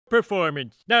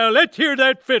performance. Now let's hear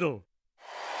that fiddle.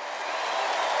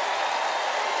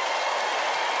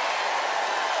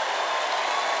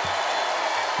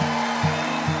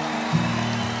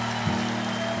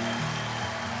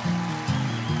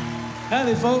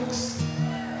 Howdy, folks.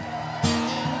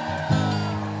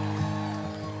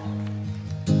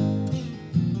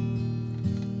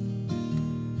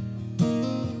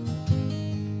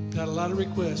 Got a lot of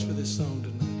requests for this song tonight.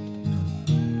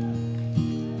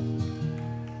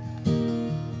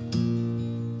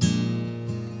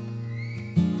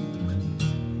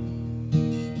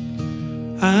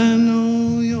 I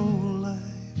know your life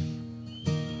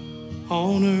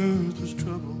on earth was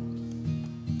troubled,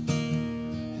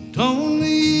 and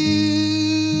only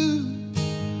you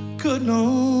could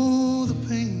know the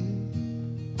pain.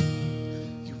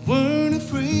 You weren't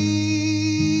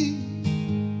afraid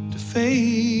to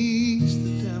face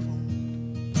the devil.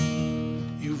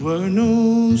 You were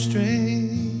no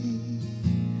stranger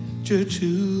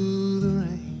to the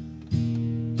rain.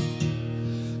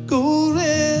 Go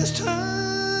rest high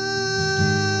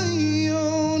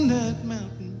on that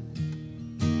mountain.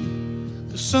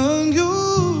 The sun your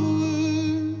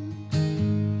work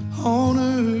on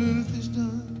earth is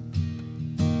done.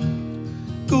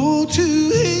 Go to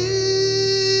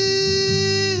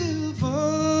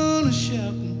heaven a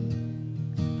shouting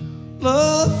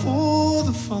love for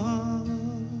the Father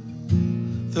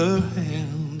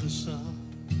and the Son.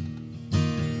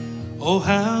 Oh,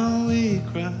 how we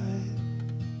cried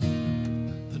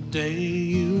the day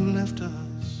you left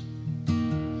us.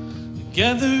 We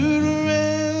gathered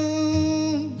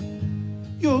around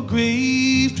your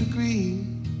grave to grieve.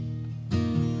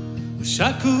 Wish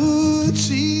I could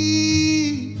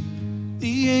see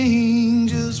the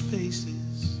angels'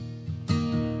 faces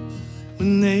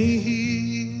when they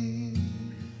hear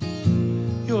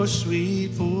your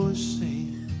sweet voice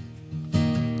sing.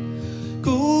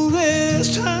 Go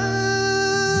rest high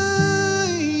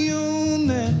on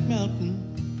that mountain,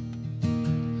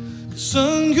 'cause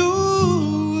son, your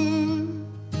work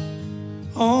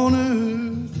on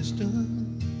earth is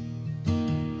done.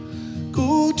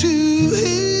 Go to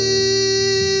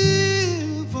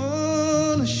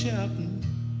heaven a shouting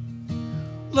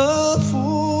love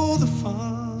for the Father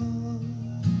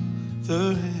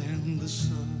and the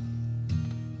Son.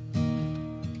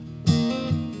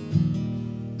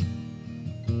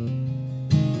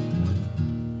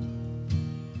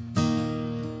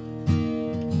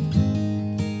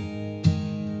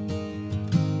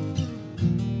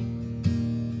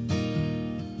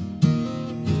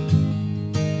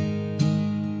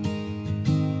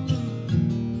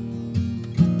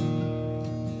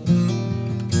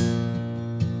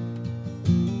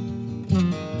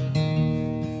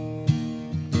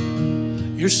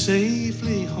 You're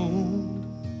safely home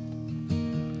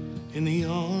in the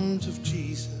arms of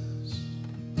Jesus.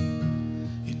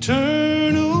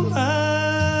 Eternal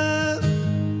life,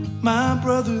 my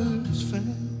brothers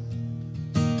found.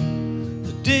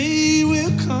 The day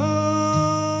will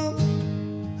come,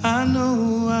 I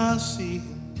know I'll see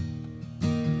him,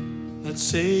 that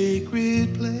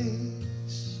sacred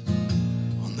place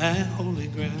on that holy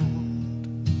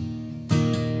ground.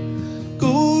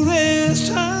 Go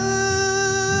rest high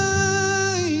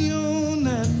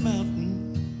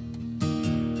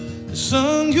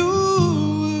son, your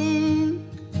work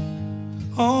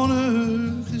on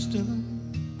earth is done.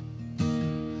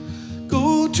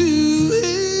 Go to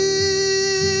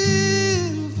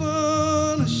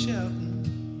heaven a shouting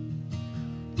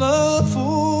love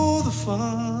for the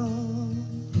Father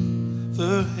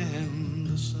and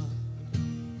the Son.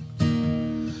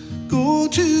 Go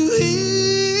to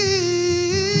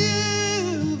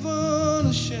heaven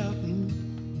a shouting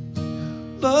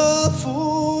love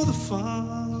for the Father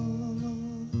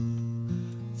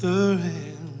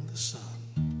and the Son.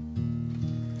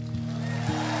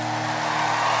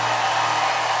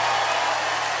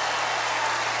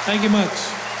 Thank you much.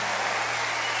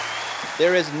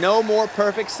 There is no more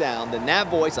perfect sound than that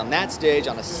voice on that stage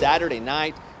on a Saturday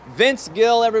night. Vince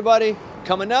Gill, everybody.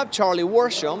 Coming up, Charlie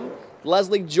Worsham.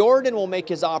 Leslie Jordan will make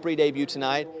his Opry debut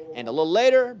tonight. And a little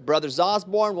later, Brothers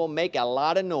Osborne will make a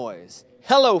lot of noise.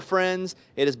 Hello, friends.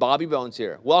 It is Bobby Bones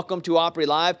here. Welcome to Opry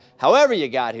Live, however you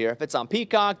got here. If it's on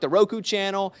Peacock, the Roku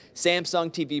channel,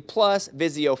 Samsung TV Plus,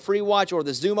 Vizio Free Watch, or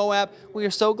the Zumo app, we are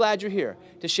so glad you're here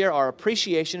to share our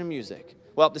appreciation of music.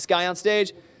 Well, this guy on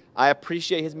stage, I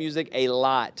appreciate his music a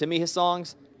lot. To me, his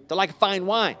songs, they're like fine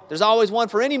wine. There's always one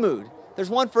for any mood. There's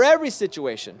one for every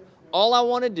situation. All I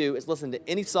want to do is listen to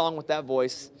any song with that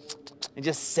voice and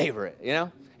just savor it, you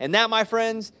know? And that, my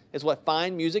friends, is what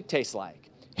fine music tastes like.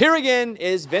 Here again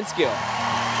is Vince Gill.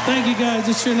 Thank you, guys.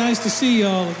 It's sure nice to see you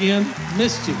all again.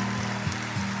 Missed you.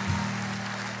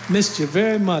 Missed you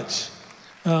very much.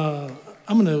 I'm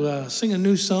going to sing a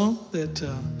new song that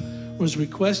was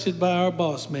requested by our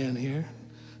boss man here.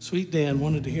 Sweet Dan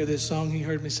wanted to hear this song. He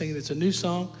heard me sing it. It's a new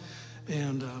song,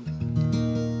 and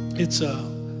it's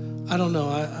I don't know.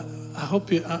 I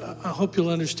hope you'll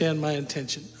understand my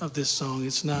intention of this song.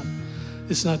 It's not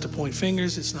to point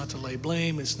fingers. It's not to lay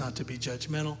blame. It's not to be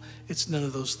judgmental. It's none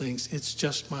of those things. It's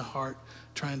just my heart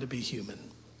trying to be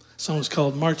human. The song's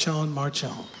called March On, March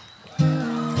On.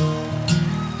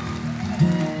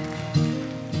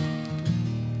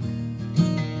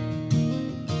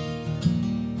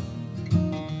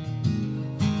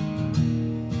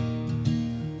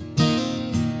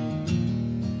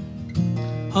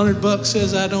 100 bucks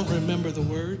says I don't remember the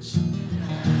words.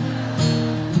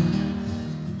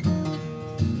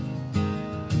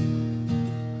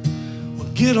 Well,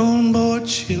 get on board,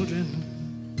 children.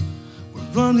 We're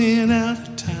running out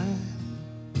of time.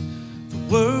 The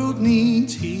world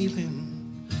needs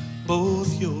healing,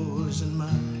 both yours and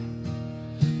mine.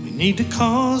 We need to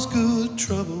cause good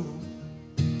trouble,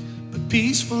 but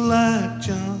peaceful like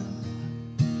John.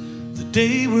 The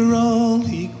day we're all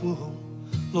equal,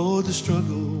 Lord, the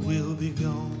struggle will be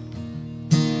gone.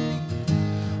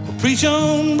 Well, preach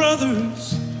on,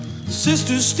 brothers,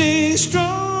 sisters, stay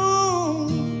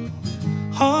strong.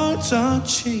 Hearts are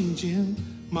changing,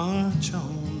 march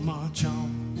on, march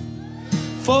on.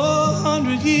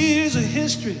 400 years of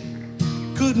history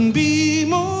couldn't be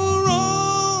more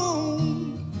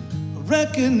wrong. A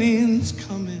reckoning's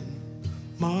coming,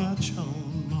 march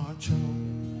on, march on.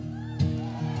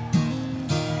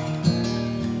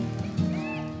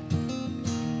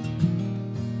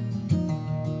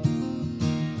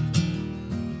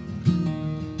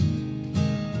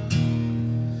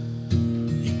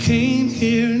 Came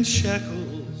here in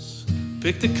shackles,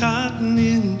 picked the cotton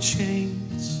in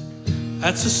chains.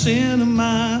 That's the sin of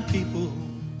my people,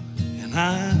 and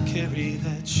I carry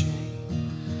that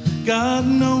shame. God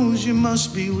knows you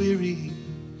must be weary.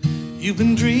 You've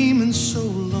been dreaming so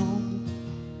long.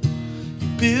 You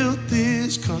built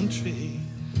this country,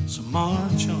 so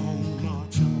march on,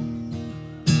 march on.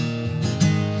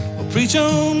 Well, preach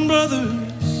on, brothers,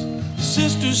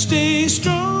 sisters, stay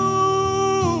strong.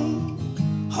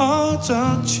 Hearts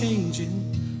are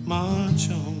changing, march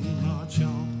on, march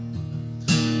on.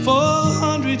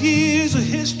 400 years of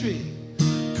history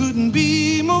couldn't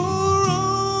be more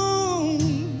wrong.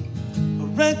 A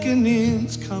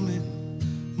reckoning's coming,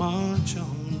 march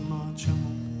on, march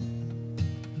on.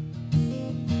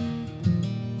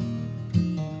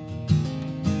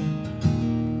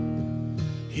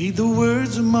 Heed the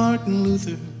words of Martin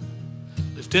Luther,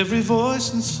 lift every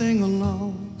voice and sing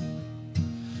along.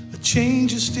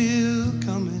 Change is still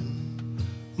coming,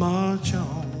 march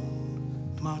on,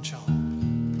 march on.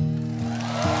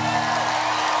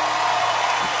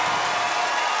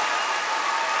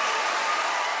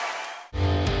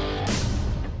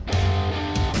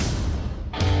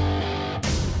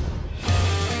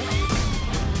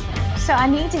 So I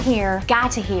need to hear,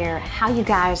 got to hear, how you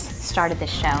guys started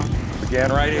this show. Began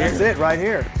right here. That's it, right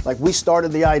here. Like, we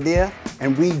started the idea,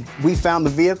 and we found the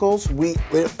vehicles.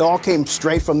 It all came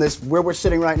straight from this. Where we're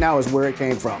sitting right now is where it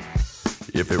came from.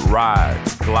 If it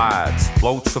rides, glides,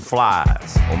 floats or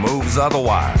flies, or moves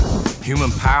otherwise,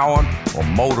 human-powered or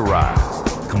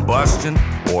motorized, combustion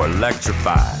or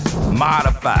electrified,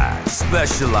 modified,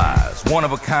 specialized,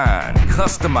 one-of-a-kind,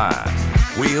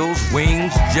 customized, wheels,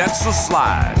 wings, jets or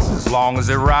slides, as long as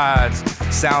it rides,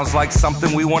 sounds like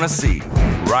something we want to see,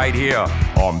 right here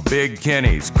on Big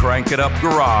Kenny's Crank It Up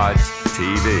Garage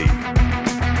TV.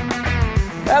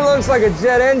 That looks like a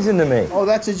jet engine to me. Oh,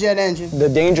 that's a jet engine. The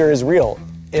danger is real.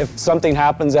 If something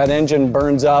happens, that engine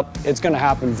burns up, it's going to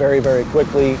happen very, very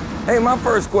quickly. Hey, my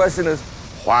first question is,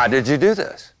 why did you do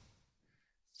this?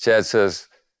 Chad says,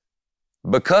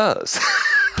 because.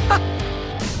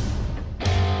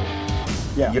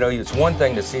 Yeah. You know, it's one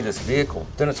thing to see this vehicle,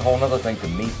 then it's a whole other thing to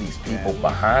meet these people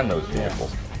behind those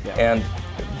vehicles. Yeah. And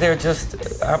they're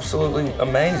just absolutely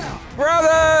amazing.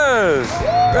 Brothers!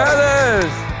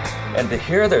 Brothers! And to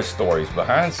hear their stories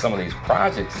behind some of these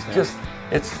projects,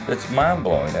 it's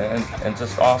mind-blowing and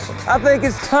just awesome. I think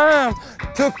it's time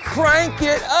to crank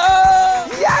it up!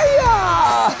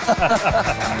 Yeah!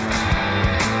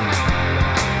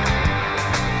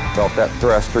 Felt that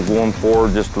thruster going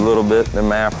forward just a little bit, and then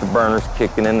my afterburners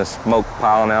kicking in, the smoke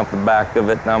piling out the back of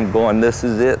it, and I'm going, this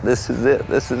is it, this is it,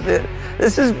 this is it.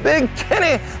 This is Big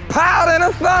Kenny piled in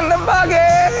a thunder buggy!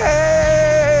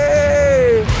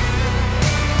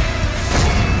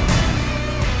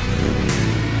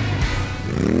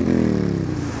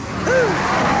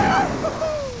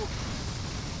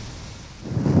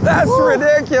 That's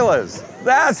ridiculous.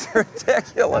 That's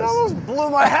ridiculous. I almost blew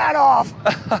my hat off.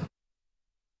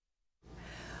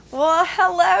 Well,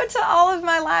 hello to all of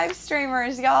my live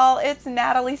streamers, y'all. It's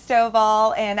Natalie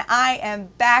Stovall, and I am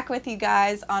back with you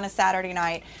guys on a Saturday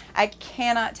night. I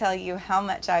cannot tell you how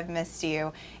much I've missed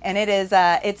you, and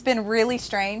it's been really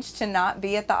strange to not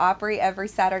be at the Opry every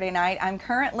Saturday night. I'm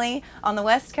currently on the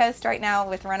West Coast right now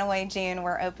with Runaway June.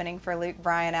 We're opening for Luke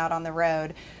Bryan out on the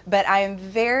road, but I am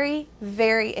very,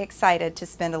 very excited to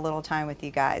spend a little time with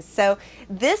you guys. So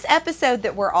this episode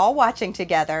that we're all watching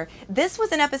together, this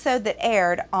was an episode that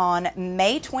aired on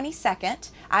May 22nd.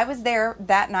 I was there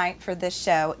that night for this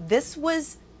show. This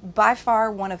was by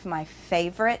far one of my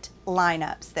favorite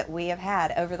lineups that we have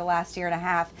had over the last year and a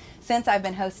half since I've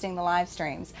been hosting the live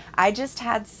streams. I just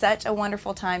had such a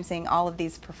wonderful time seeing all of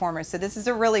these performers. So this is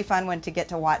a really fun one to get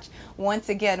to watch once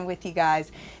again with you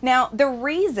guys. Now, the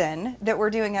reason that we're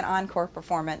doing an encore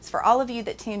performance, for all of you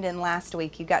that tuned in last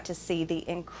week, you got to see the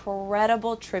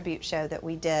incredible tribute show that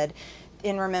we did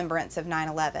in remembrance of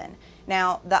 9/11.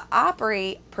 Now, the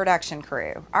Opry production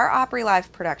crew, our Opry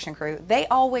Live production crew, they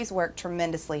always work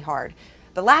tremendously hard.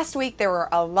 But last week there were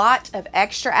a lot of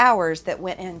extra hours that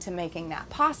went into making that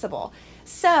possible.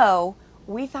 So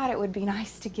we thought it would be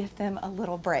nice to give them a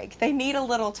little break. They need a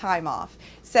little time off.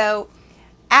 So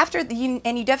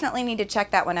and you definitely need to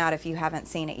check that one out if you haven't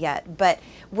seen it yet. But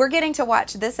we're getting to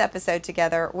watch this episode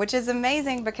together, which is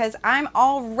amazing because I'm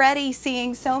already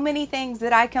seeing so many things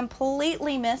that I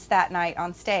completely missed that night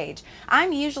on stage.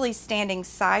 I'm usually standing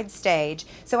side stage,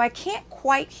 so I can't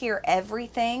quite hear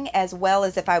everything as well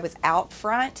as if I was out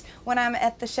front when I'm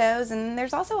at the shows. And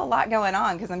there's also a lot going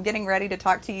on because I'm getting ready to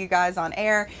talk to you guys on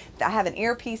air. I have an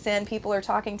earpiece in, people are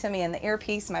talking to me in the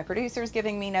earpiece, my producer's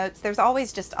giving me notes. There's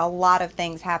always just a lot of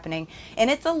things happening, and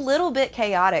it's a little bit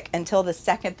chaotic until the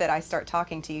second that I start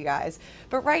talking to you guys.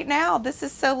 But right now, this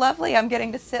is so lovely. I'm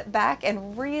getting to sit back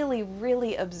and really,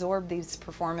 really absorb these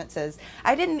performances.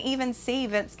 I didn't even see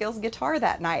Vince Gill's guitar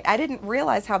that night. I didn't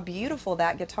realize how beautiful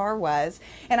that guitar was,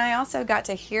 and I also got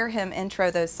to hear him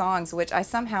intro those songs, which I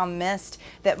somehow missed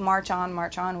that March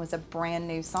On was a brand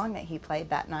new song that he played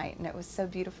that night, and it was so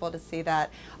beautiful to see that.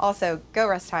 Also, Go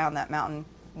Rest High on That Mountain,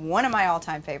 one of my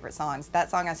all-time favorite songs. That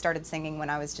song I started singing when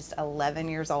I was just 11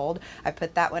 years old. I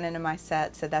put that one into my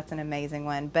set, so that's an amazing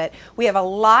one. But we have a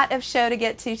lot of show to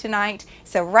get to tonight,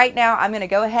 so right now I'm going to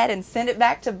go ahead and send it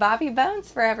back to Bobby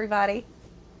Bones for everybody.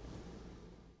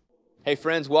 Hey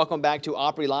friends, welcome back to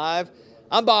Opry Live.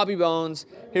 I'm Bobby Bones.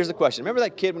 Here's the question. Remember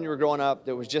that kid when you were growing up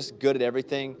that was just good at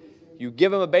everything? You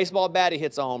give him a baseball bat, he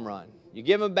hits a home run. You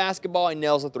give him a basketball, he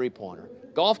nails a three-pointer.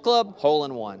 Golf club, hole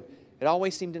in one. It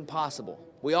always seemed impossible.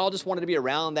 We all just wanted to be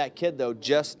around that kid, though,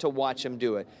 just to watch him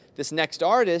do it. This next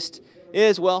artist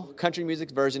is, well, country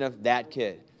music's version of that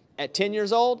kid. At 10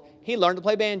 years old, he learned to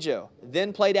play banjo,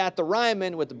 then played at the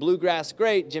Ryman with the bluegrass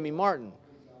great Jimmy Martin.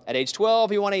 At age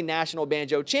 12, he won a national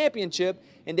banjo championship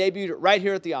and debuted right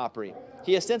here at the Opry.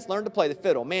 He has since learned to play the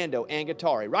fiddle, mando, and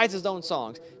guitar. He writes his own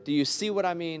songs. Do you see what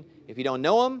I mean? If you don't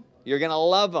know him, you're going to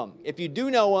love him. If you do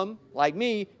know him, like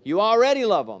me, you already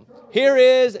love him. Here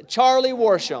is Charlie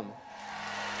Worsham.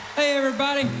 Hey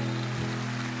everybody,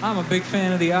 I'm a big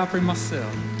fan of the Opry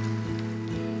myself.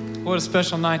 What a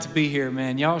special night to be here,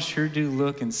 man. Y'all sure do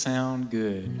look and sound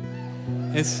good.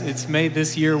 It's made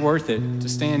this year worth it to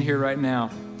stand here right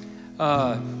now.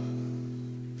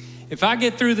 If I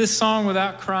get through this song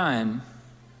without crying,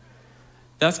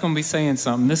 that's gonna be saying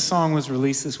something. This song was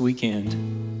released this weekend.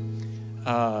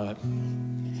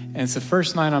 And it's the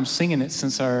first night I'm singing it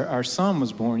since our son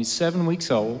was born. He's 7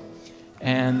 weeks old.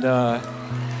 And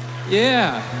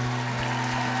yeah,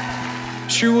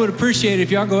 sure would appreciate it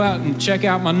if y'all go out and check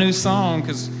out my new song,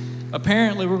 because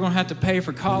apparently we're gonna have to pay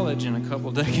for college in a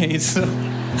couple decades. So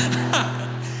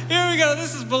here we go,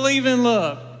 this is Believe in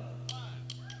Love.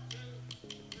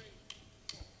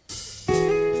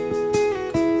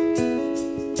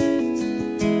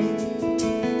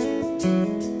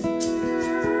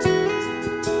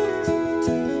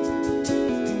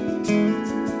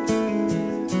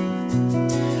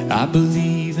 I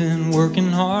believe in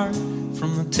working hard,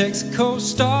 from the Texaco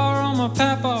star on my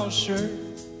papaw's shirt.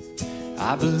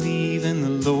 I believe in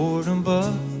the Lord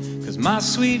above, 'cause my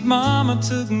sweet mama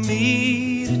took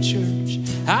me to church.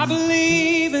 I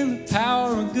believe in the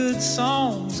power of good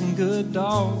songs and good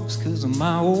dogs, 'cause of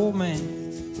my old man.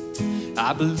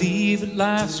 I believe that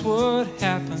life's what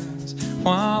happens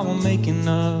while we're making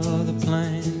other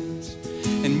plans.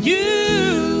 And you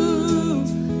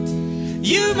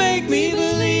make me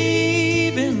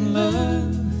believe in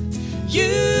love.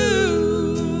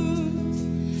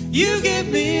 You give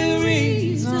me a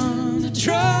reason to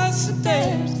trust that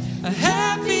there's a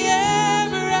happy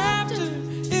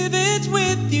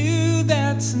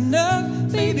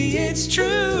it's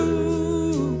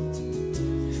true.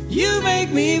 You make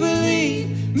me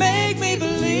believe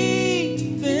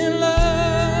in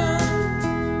love.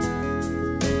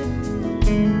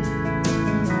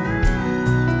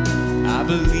 I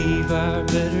believe our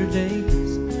better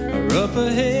days are up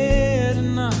ahead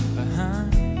and not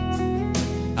behind.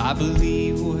 I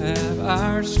believe we'll have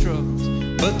our struggles,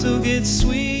 but they'll get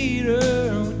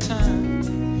sweeter with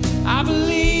time. I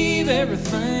believe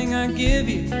everything I give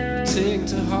you, take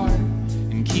to heart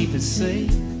and keep it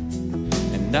safe.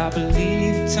 And I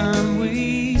believe the time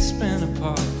we spent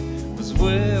apart was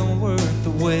well worth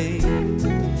the wait.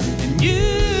 And you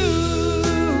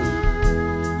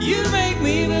make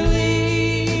me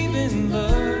believe in love.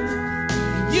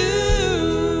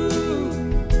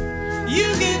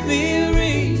 You give me a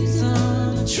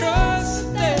reason to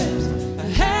trust that there's a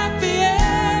happy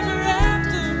ever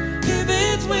after. If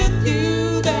it's with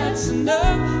you, that's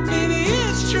enough. Maybe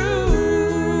it's true.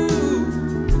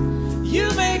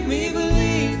 You make me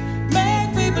believe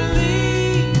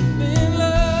in love.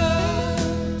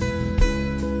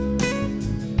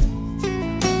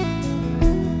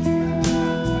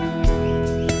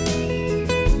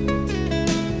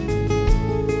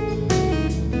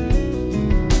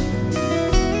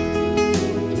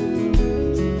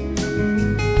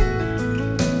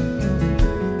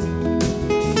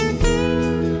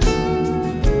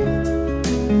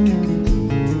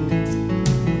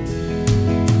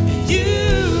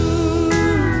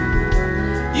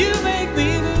 You make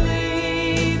me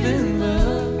believe in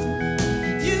love.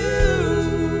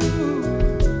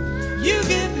 You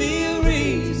give me a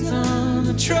reason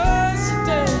to trust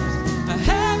that there's a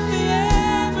happy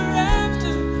ever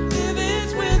after. If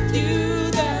it's with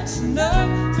you, that's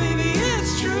enough. Baby,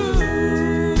 it's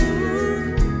true.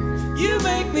 You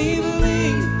make me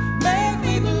believe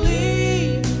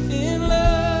in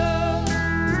love.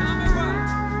 Tell me why.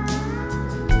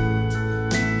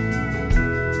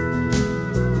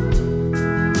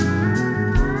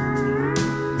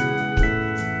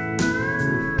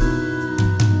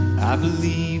 I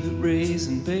believe that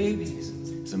raising babies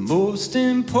is the most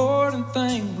important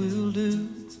thing we'll do.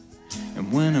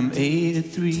 And when I'm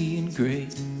 83 and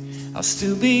great, I'll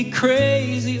still be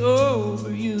crazy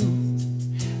over you.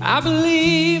 I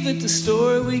believe that the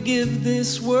story we give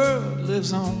this world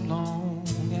lives on long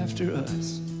after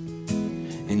us.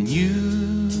 And you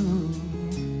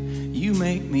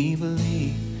make me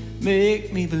believe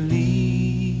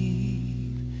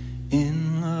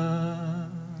in love.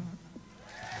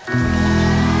 Thank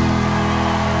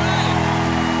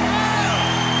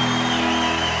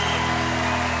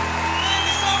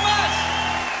you so much.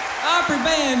 Opry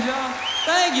band, y'all.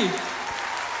 Thank you.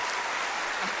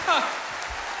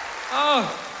 Oh.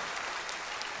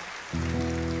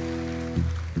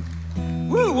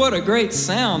 Woo, what a great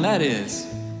sound that is.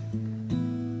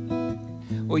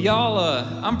 Well, y'all,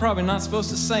 I'm probably not supposed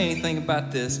to say anything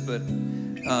about this, but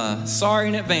sorry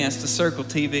in advance to Circle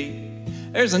TV.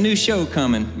 There's a new show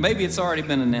coming. Maybe it's already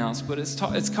been announced, but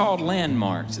it's called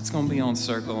Landmarks. It's going to be on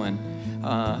Circle, and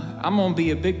I'm going to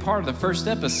be a big part of the first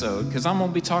episode because I'm going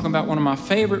to be talking about one of my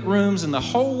favorite rooms in the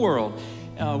whole world,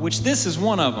 which this is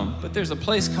one of them. But there's a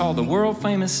place called the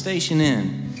world-famous Station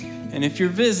Inn. And if you're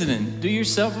visiting, do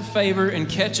yourself a favor and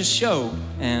catch a show.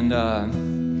 And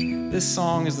this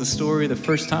song is the story of the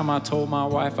first time I told my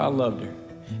wife I loved her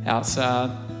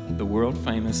outside the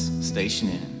world-famous Station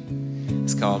Inn.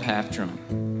 It's called Half Drunk.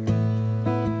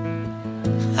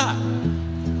 Ha!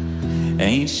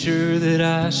 Ain't sure that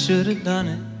I should have done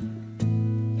it,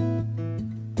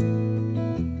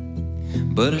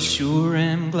 but I sure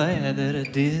am glad that I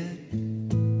did.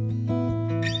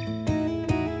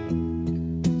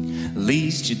 At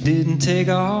least you didn't take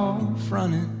off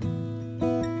running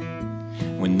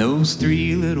when those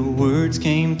three little words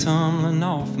came tumbling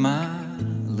off my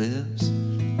lips.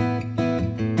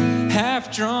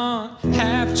 Half drunk,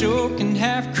 half joking,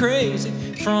 half crazy.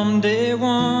 From day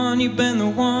one, you've been the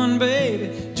one, baby.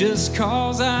 Just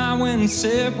 'cause I went and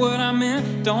said what I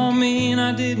meant don't mean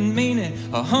I didn't mean it.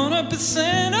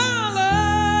 100% I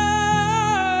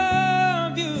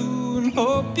love you and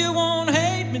hope you won't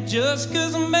hate me just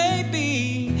 'cause I may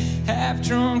be half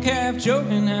drunk, half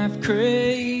joking, half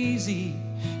crazy.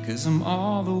 'Cause I'm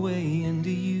all the way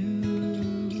into you.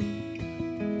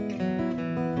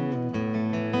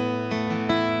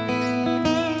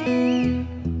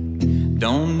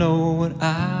 Don't know what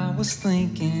I was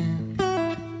thinking.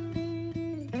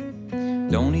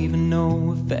 Don't even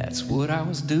know if that's what I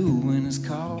was doing is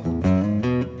called.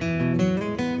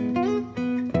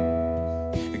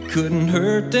 It couldn't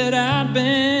hurt that I'd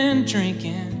been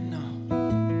drinking, no.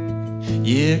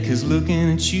 Yeah, 'cause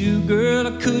looking at you, girl,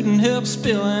 I couldn't help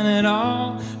spilling it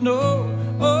all. No,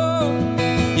 oh,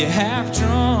 you're half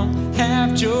drunk,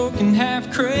 half joking,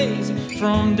 half crazy.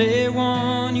 From day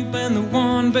one, you've been the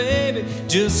one, baby.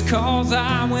 Just 'cause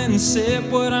I went and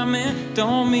said what I meant,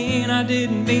 don't mean I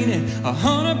didn't mean it.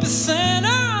 100%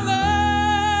 I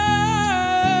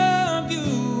love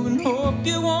you, and hope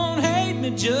you won't hate me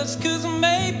just 'cause I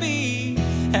may be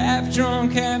half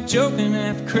drunk, half joking,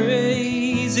 half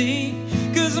crazy.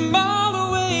 'Cause I'm all the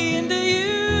way into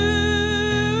you,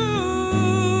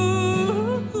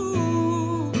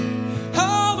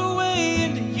 all the way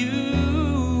into you.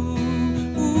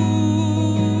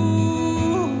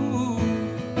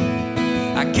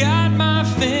 I got my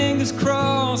fingers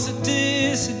crossed that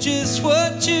this is just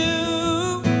what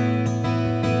you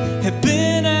have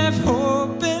been, half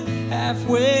hoping, half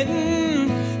waiting,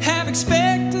 half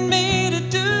expecting me to do.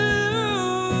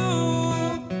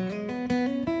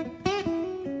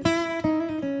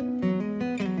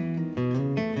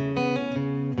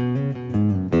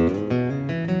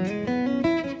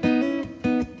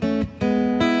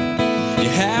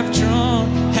 You're half drunk,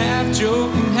 half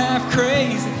joking, half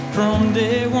crazy. From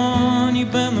day one,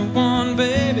 you've been the one,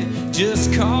 baby.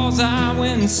 Just 'cause I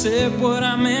went and said what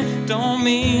I meant, don't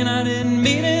mean I didn't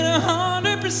mean it.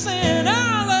 100%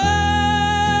 I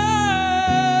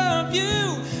love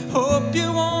you. Hope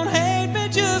you won't hate me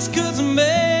just 'cause I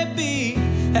may be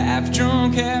half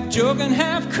drunk, half joking,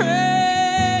 half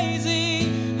crazy.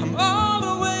 I'm all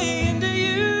the way into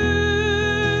you,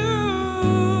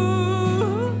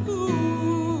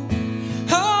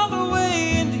 all the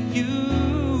way into you.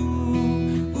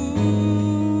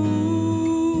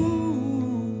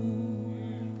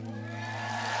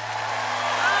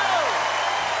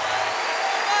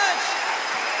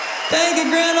 Thank you,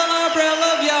 Grand Ole Opry. I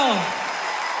love y'all.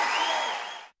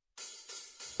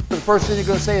 The first thing you're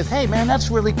going to say is, hey, man,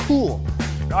 that's really cool.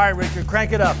 All right, Richard,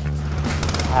 crank it up.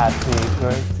 Happy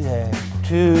birthday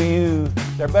to you.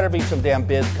 There better be some damn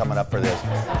bids coming up for this.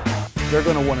 They're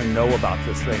going to want to know about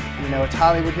this thing. You know, it's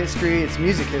Hollywood history, it's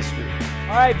music history.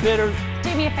 All right, bidders.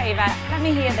 Do me a favor. Let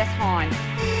me hear this horn.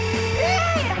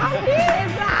 Yay! How cute is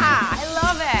that? I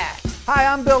love it. Hi,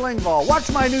 I'm Bill Engvall. Watch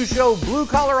my new show, Blue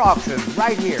Collar Auction,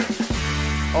 right here.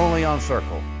 Only on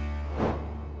Circle.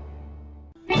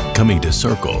 Coming to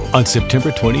Circle on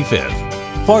September 25th.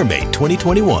 Farmate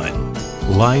 2021.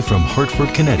 Live from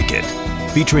Hartford, Connecticut.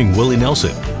 Featuring Willie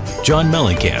Nelson, John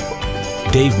Mellencamp,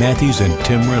 Dave Matthews and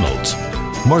Tim Reynolds,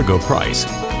 Margot Price,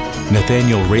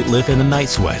 Nathaniel Rateliff and the Night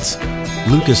Sweats,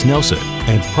 Lucas Nelson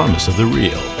and Promise of the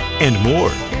Real, and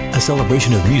more. A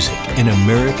celebration of music in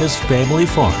America's family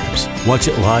farms. Watch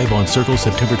it live on Circle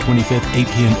September 25th, 8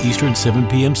 p.m. Eastern, 7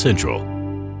 p.m. Central.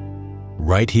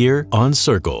 Right here on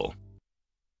Circle.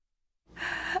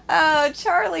 Oh,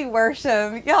 Charlie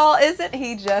Worsham. Y'all, isn't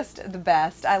he just the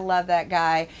best? I love that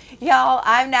guy. Y'all,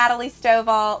 I'm Natalie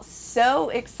Stovall. So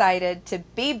excited to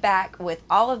be back with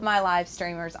all of my live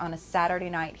streamers on a Saturday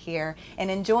night here and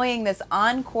enjoying this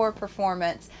encore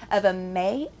performance of a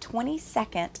May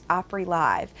 22nd Opry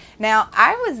Live. Now,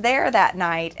 I was there that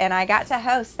night and I got to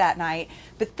host that night,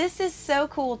 but this is so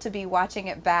cool to be watching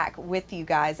it back with you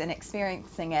guys and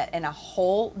experiencing it in a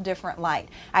whole different light.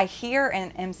 I hear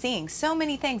and am seeing so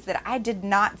many things that I did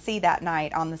not see that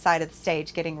night on the side of the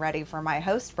stage getting ready for my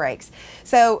host breaks.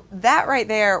 So that right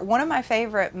there, one of my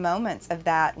favorite moments of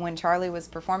that when Charlie was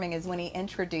performing is when he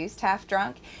introduced Half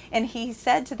Drunk, and he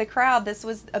said to the crowd, this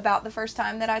was about the first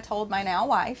time that I told my now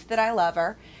wife that I love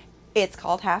her. It's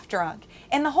called Half Drunk.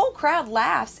 And the whole crowd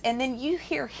laughs, and then you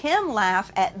hear him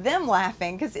laugh at them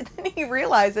laughing, because then he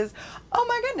realizes, oh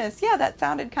my goodness, yeah, that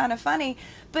sounded kind of funny.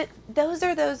 But those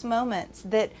are those moments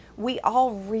that we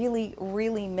all really,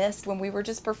 really missed when we were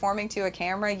just performing to a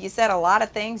camera. You said a lot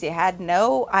of things. You had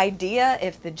no idea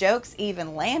if the jokes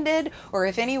even landed or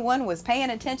if anyone was paying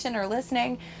attention or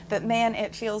listening. But man,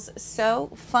 it feels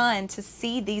so fun to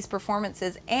see these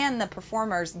performances and the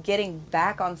performers getting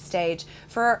back on stage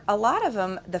for a lot of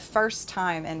them the first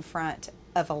time in front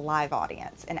of a live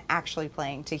audience and actually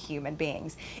playing to human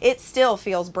beings. It still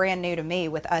feels brand new to me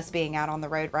with us being out on the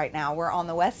road right now. We're on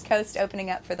the West Coast opening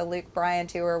up for the Luke Bryan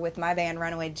tour with my band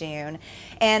Runaway June.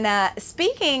 And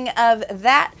speaking of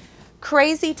that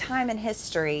crazy time in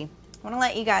history, I want to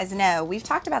let you guys know, we've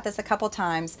talked about this a couple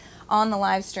times on the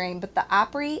live stream, but the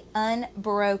Opry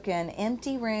Unbroken,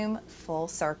 Empty Room Full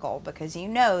Circle, because you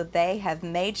know they have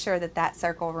made sure that that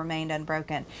circle remained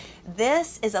unbroken.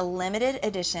 This is a limited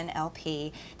edition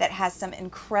LP that has some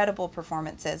incredible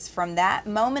performances from that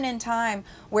moment in time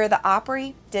where the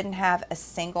Opry didn't have a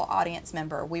single audience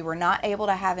member. We were not able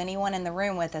to have anyone in the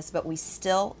room with us, but we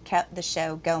still kept the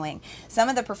show going. Some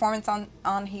of the performances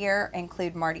on here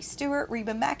include Marty Stewart,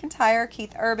 Reba McEntire,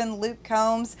 Keith Urban, Luke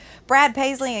Combs, Brad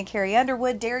Paisley and Carrie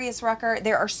Underwood, Darius Rucker.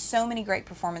 There are so many great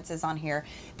performances on here.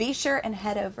 Be sure and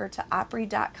head over to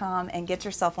Opry.com and get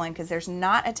yourself one, because there's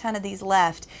not a ton of these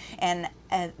left, and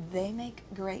they make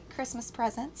great Christmas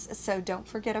presents, so don't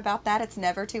forget about that. It's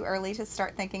never too early to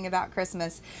start thinking about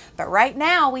Christmas. But right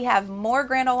now we have more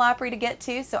Grand Ole Opry to get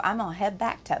to, so I'm gonna head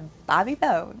back to Bobby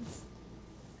Bones.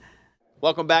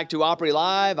 Welcome back to Opry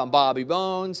Live. I'm Bobby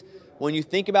Bones. When you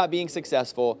think about being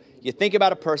successful, you think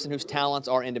about a person whose talents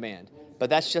are in demand. But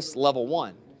that's just level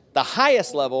one. The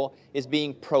highest level is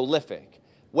being prolific.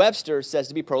 Webster says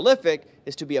to be prolific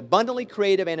is to be abundantly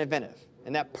creative and inventive.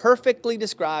 And that perfectly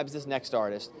describes this next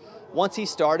artist. Once he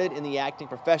started in the acting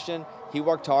profession, he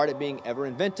worked hard at being ever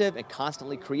inventive and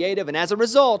constantly creative. And as a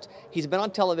result, he's been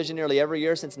on television nearly every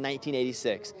year since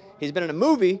 1986. He's been in a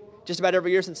movie just about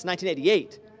every year since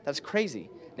 1988. That's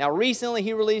crazy. Now, recently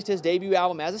he released his debut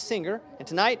album as a singer, and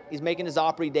tonight he's making his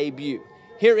Opry debut.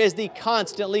 Here is the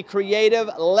constantly creative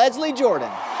Leslie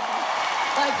Jordan.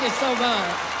 Thank you so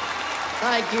much.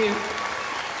 Thank you.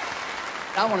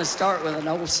 I want to start with an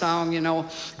old song. You know,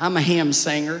 I'm a hymn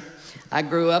singer. I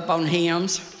grew up on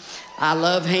hymns. I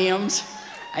love hymns.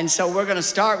 And so we're going to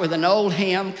start with an old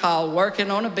hymn called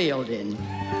Working on a Building.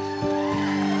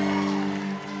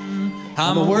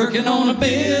 I'm working on a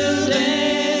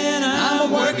building.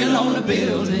 I'm working on a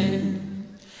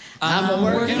building. I'm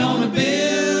working on a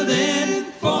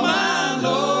building for my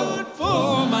Lord,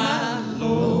 for my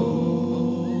Lord.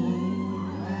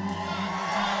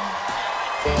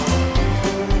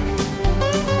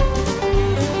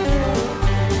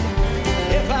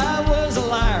 If I was a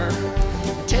liar,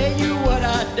 I'd tell you what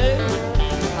I'd do.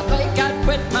 I think I'd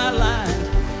quit my line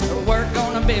and work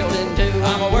on a building too.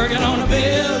 I'm working on a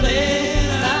building.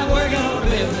 I'm working on a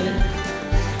building.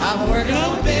 I'm working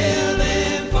on a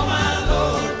building for my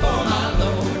Lord, for my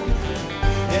Lord.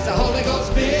 It's a Holy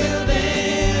Ghost building.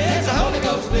 It's a Holy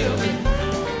Ghost building.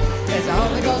 It's a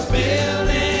Holy Ghost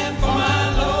building for my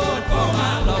Lord, for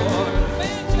my Lord.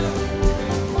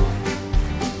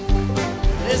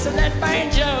 Listen to that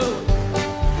banjo.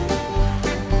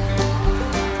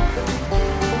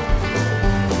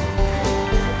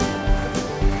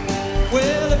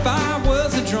 Well, if I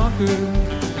was a drunkard,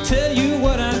 I'd tell you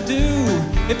what I'd do.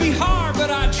 It'd be hard, but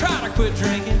I'd try to quit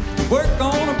drinking. Work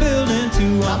on a building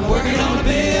too. I'm working on a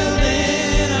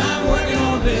building. I'm working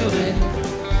on a building.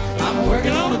 I'm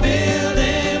working on a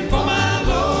building for my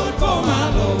Lord, for my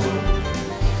Lord.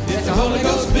 It's a Holy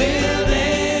Ghost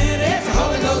building. It's a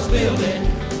Holy Ghost building.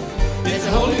 It's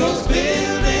a Holy Ghost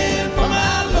building for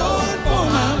my Lord, for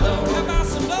my Lord. How about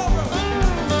some Nova?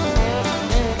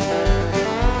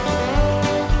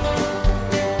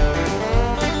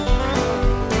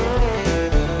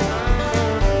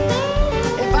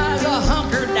 If I was a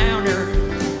hunker downer,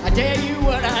 I'd tell you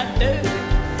what I'd do.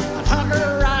 I'd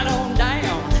hunker right on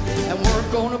down and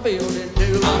work on a building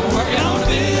too. I'm working on a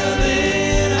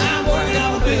building. I'm working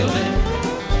on a building.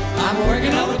 I'm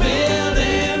working on a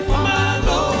building for my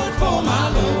Lord, for my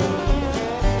Lord.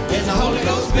 It's a Holy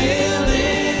Ghost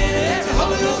building. It's a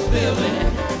Holy Ghost building.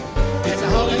 It's a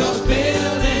Holy Ghost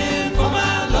building for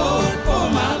my Lord, for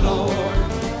my Lord.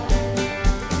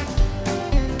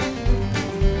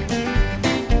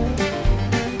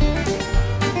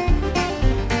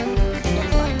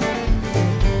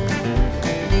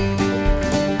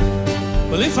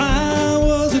 Well, if I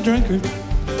was a drinker,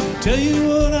 tell you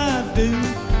what I'd do.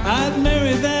 I'd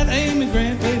marry that Amy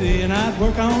Grant lady and I'd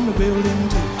work on the building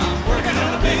too. I'm working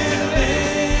on a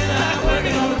building. I'm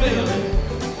working on a building.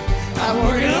 I'm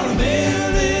working on a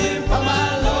building for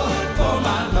my Lord, for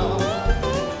my Lord.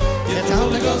 It's a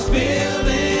Holy Ghost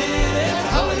building. It's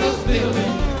a Holy Ghost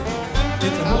building.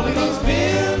 It's a Holy Ghost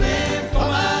building for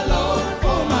my Lord,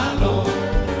 for my Lord.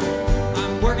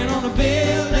 I'm working on a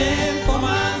building for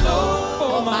my Lord,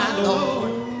 for my Lord.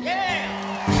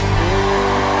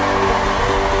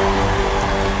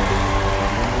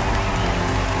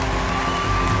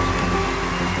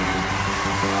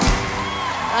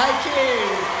 Thank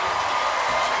you.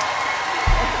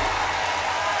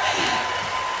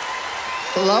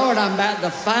 Lord, I'm about to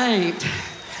faint.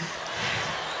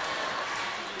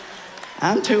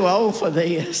 I'm too old for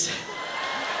this.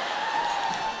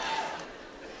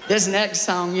 This next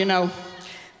song, you know,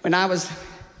 when I was,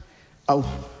 oh,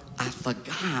 I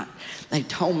forgot. They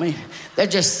told me,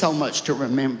 there's just so much to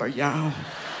remember, y'all.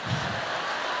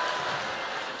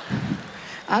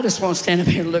 I just want to stand up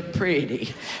here and look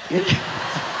pretty.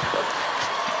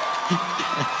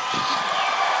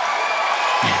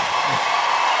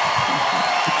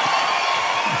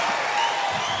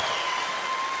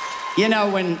 You know,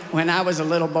 when I was a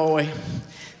little boy,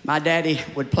 my daddy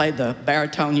would play the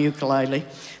baritone ukulele.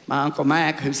 My Uncle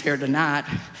Mac, who's here tonight,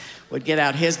 would get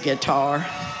out his guitar.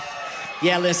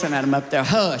 Yeah, listen at him up there.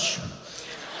 Hush.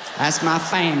 That's my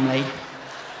family.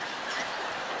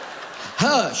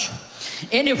 Hush.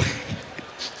 Anyway,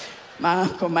 my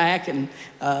Uncle Mac and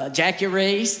Jackie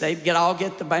Reese, they'd all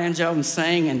get the banjo and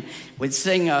sing, and we'd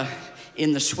sing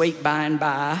In the Sweet By and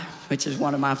By, which is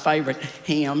one of my favorite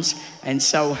hymns. And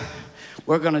so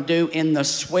we're going to do In the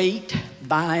Sweet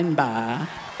By and By.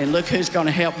 And look who's going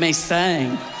to help me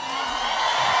sing.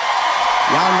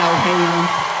 Y'all know him.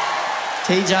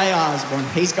 T.J. Osborne.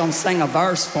 He's going to sing a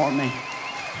verse for me.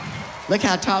 Look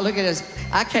how tall. Look at his.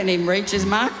 I can't even reach his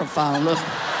microphone. Look.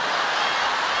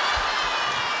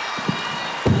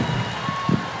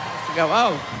 Go,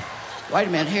 oh, wait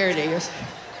a minute. Here it is.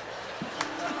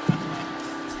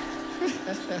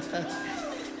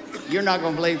 You're not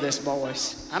going to believe this,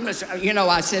 boys. I'm just, you know,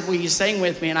 I said, will you sing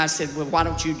with me? And I said, well, why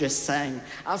don't you just sing?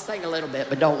 I'll sing a little bit,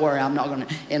 but don't worry, I'm not going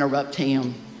to interrupt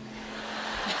him.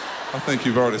 I think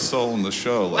you've already stolen the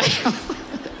show. Well,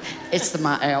 it's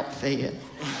my outfit.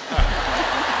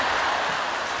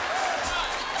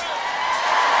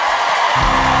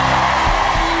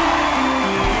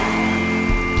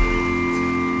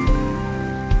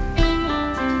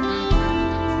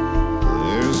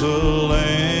 There's a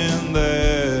land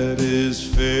that is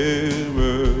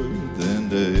fairer than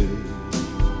day,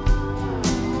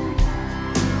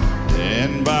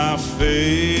 and by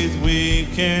faith we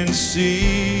can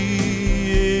see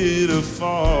it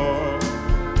afar.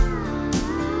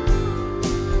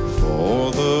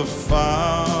 For the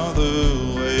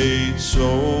Father waits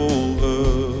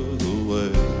over the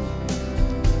way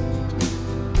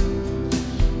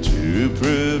to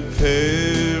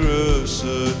prepare us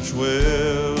a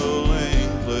dwelling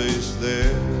place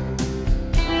there.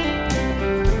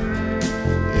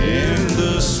 In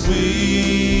the sweet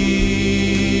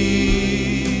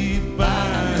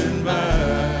by and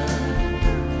by,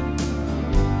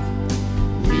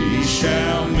 we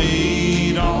shall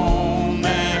meet on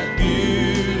that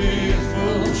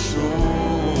beautiful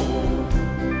shore.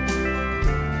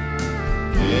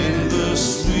 In the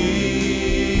sweet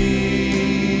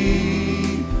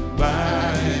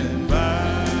by and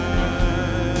by,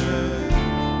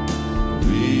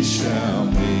 we shall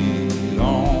meet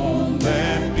on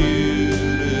that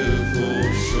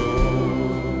beautiful shore.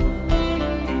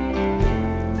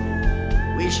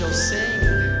 We shall sing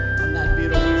on that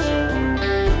beautiful shore.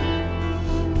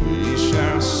 We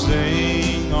shall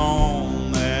sing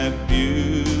on that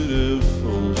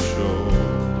beautiful shore.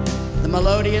 The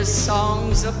melodious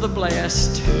songs of the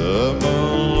blessed. The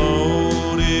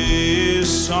melodious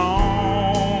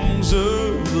songs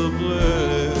of the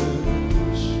blessed.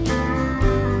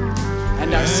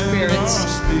 And our spirits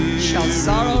shall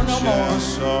sorrow no more.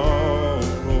 Sorrow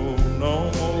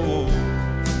no more.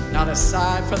 Not a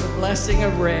sigh for the blessing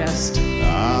of rest.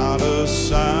 Not a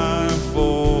sigh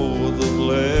for the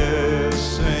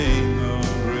blessing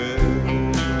of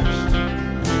rest.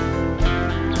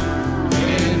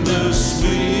 In the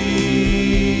sweet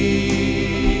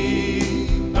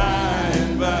by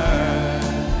and by,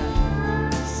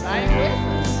 sing with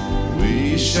us.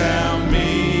 we shall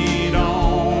meet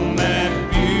on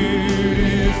that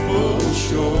beautiful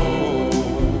shore.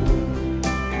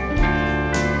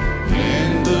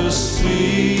 In the sweet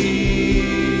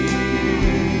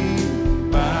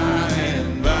by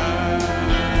and by,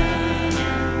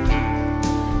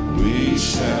 we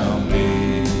shall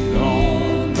meet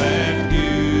on that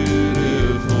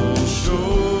beautiful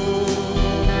shore.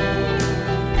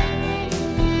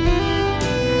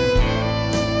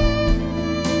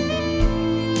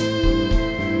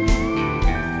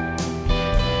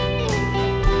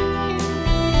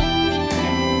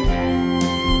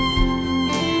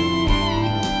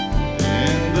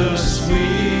 In the sweet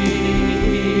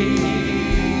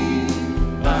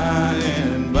by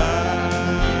and by,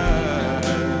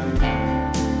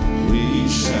 we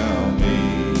shall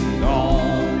meet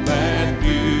on that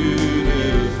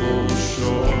beautiful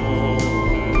shore.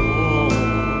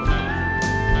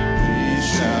 We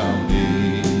shall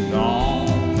meet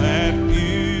on that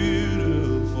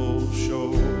beautiful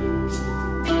shore.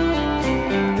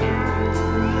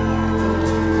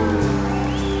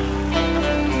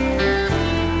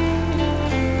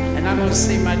 And I'm going to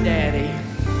see my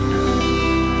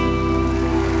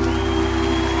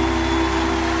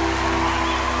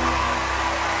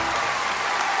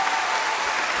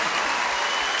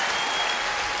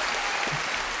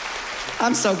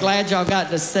I'm so glad y'all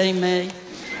got to see me.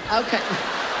 Okay.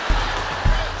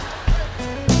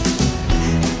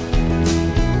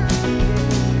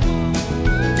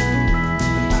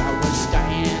 I was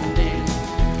standing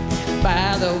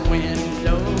by the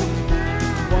window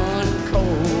one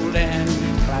cold and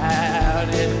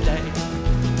cloudy day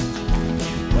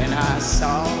when I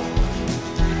saw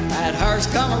that hearse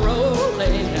come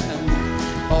rolling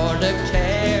for to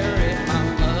carry my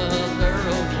mother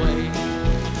away.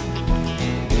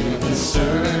 In the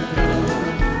circle,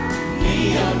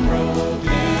 the unbroken,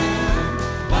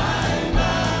 by and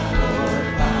by,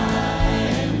 Lord, by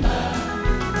and by,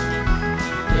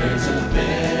 there's a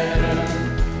better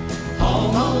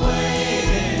home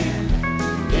awaiting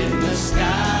in the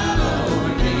sky,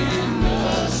 Lord, in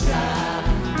the sky.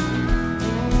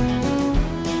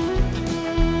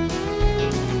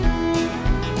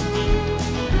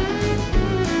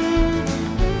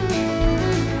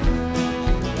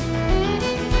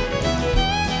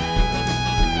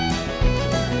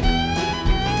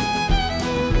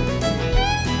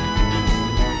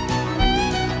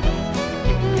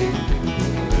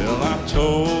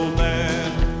 Told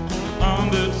that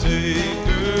undertaker,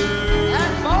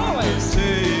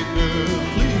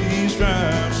 please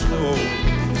drive slow.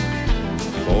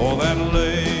 For that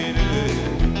lady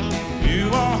you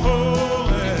are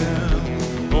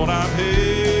holding, Lord, I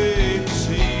hate to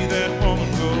see that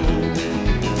woman go.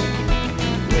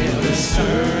 Will the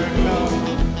circle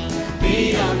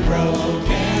be unbroken?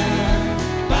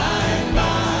 By and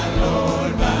by,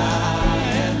 Lord, by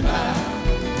and by,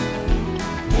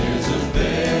 there's a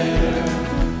better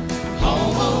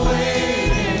home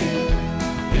awaiting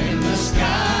in the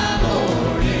sky,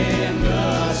 Lord, in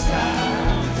the sky.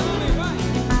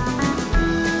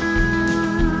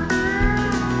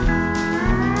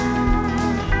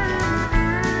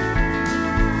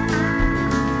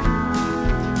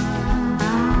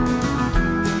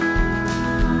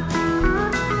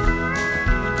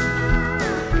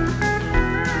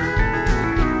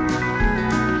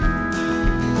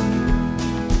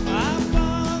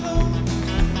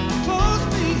 Close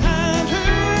behind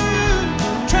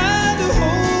her, tried to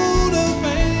hold up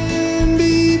and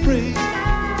be brave,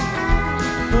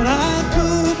 but I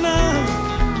could not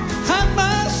hide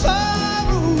my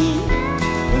sorrow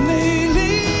when they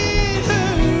laid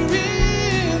her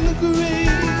in the grave.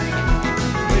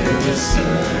 Will the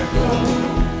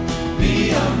circle be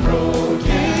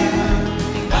unbroken?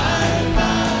 By and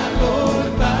by,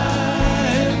 Lord, by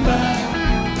and by,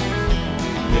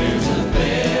 there's a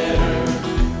better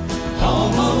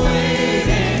home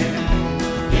awaiting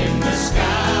in the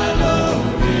sky,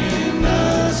 Lord, in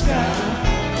the sky.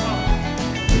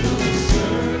 Will the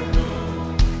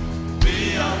circle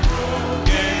be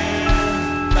unbroken?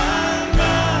 By and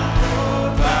by,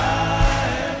 Lord, by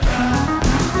and by,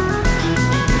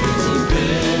 there's a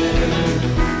better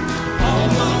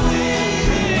home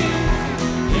awaiting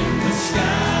in the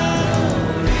sky,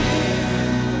 Lord, in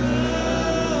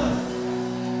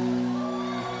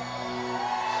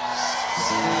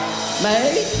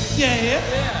May? Yeah.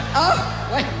 Oh,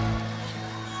 wait.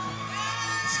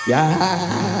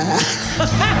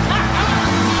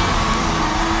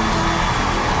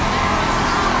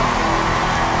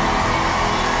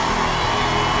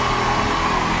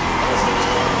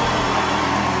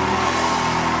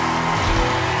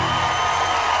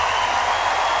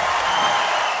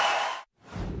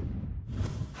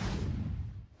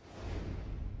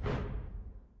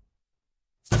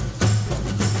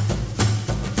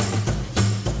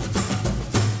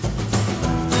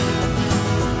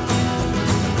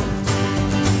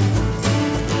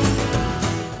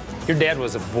 Your dad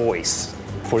was a voice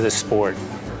for this sport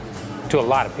to a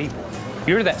lot of people.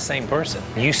 You're that same person.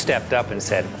 You stepped up and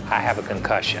said, I have a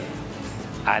concussion.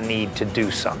 I need to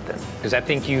do something. Because I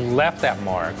think you left that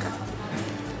mark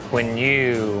when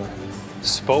you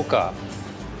spoke up,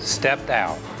 stepped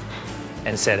out,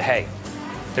 and said, hey,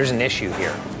 there's an issue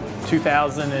here.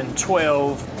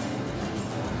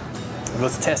 2012, I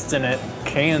was testing at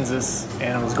Kansas,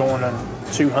 and I was going on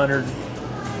 200, a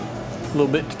little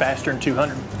bit faster than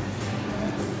 200.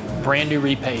 Brand new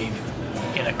repave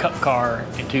in a cup car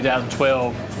in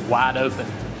 2012, wide open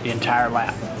the entire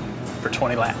lap for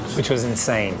 20 laps. Which was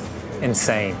insane,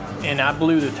 insane. And I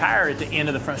blew the tire at the end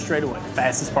of the front straightaway,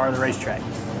 fastest part of the racetrack.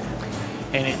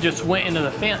 And it just went into the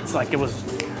fence like it was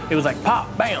like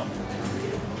pop, bam.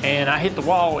 And I hit the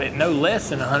wall at no less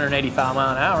than 185 mile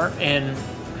an hour, and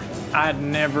I'd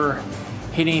never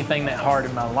hit anything that hard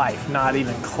in my life, not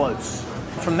even close.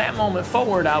 From that moment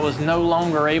forward, I was no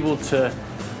longer able to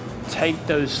take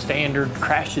those standard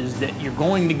crashes that you're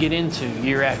going to get into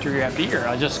year after year after year.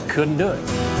 I just couldn't do it.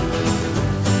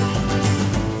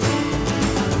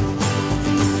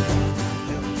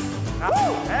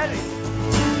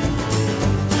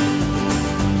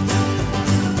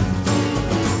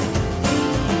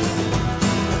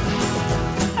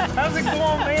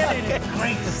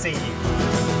 Great to see you.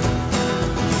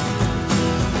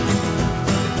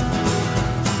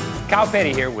 Kyle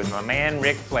Petty here with my man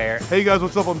Ric Flair. Hey guys,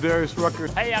 what's up? I'm Darius Rucker.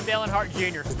 Hey, I'm Dillon Hart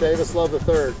Jr. It's Davis Love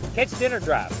III. Catch Dinner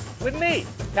Drive with me,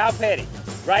 Kyle Petty,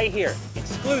 right here,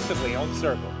 exclusively on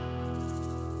Circle.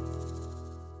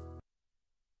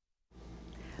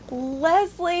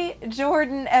 Leslie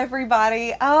Jordan,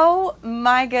 everybody. Oh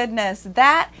my goodness.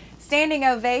 That standing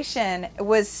ovation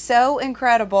was so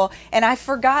incredible. And I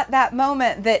forgot that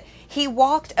moment that he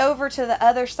walked over to the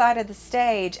other side of the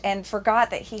stage and forgot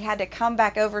that he had to come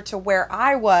back over to where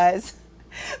I was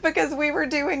because we were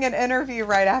doing an interview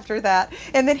right after that.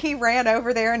 And then he ran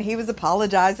over there and he was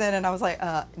apologizing. And I was like,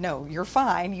 no, you're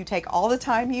fine. You take all the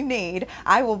time you need.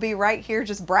 I will be right here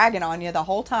just bragging on you the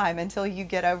whole time until you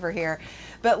get over here.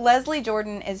 But Leslie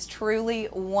Jordan is truly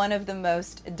one of the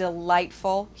most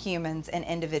delightful humans and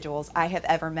individuals I have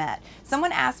ever met.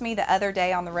 Someone asked me the other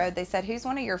day on the road, they said, who's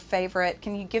one of your favorite,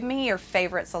 can you give me your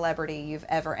favorite celebrity you've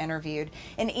ever interviewed?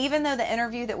 And even though the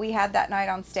interview that we had that night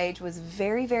on stage was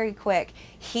very, very quick,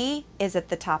 he is at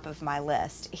the top of my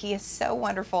list. He is so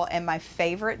wonderful. And my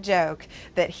favorite joke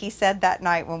that he said that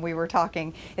night when we were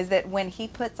talking is that when he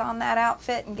puts on that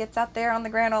outfit and gets up there on the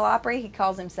Grand Ole Opry, he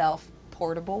calls himself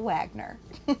Portable Wagner.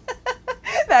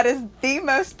 That is the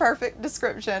most perfect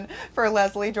description for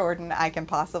Leslie Jordan I can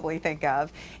possibly think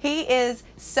of. He is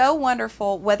so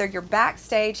wonderful, whether you're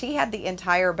backstage. He had the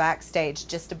entire backstage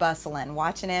just bustling,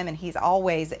 watching him, and he's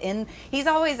always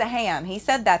a ham. He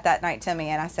said that night to me,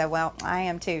 and I said, well, I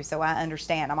am too, so I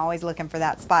understand. I'm always looking for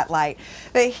that spotlight.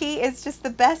 But he is just the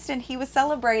best, and he was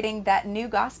celebrating that new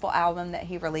gospel album that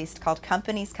he released called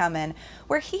Company's Comin',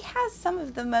 where he has some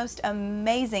of the most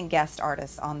amazing guest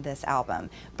artists on this album.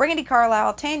 Brandy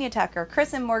Carlisle, Tanya Tucker,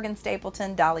 Chris and Morgan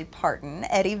Stapleton, Dolly Parton,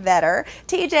 Eddie Vedder,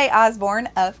 TJ Osborne,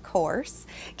 of course,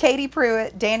 Katie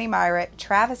Pruitt, Danny Myrick,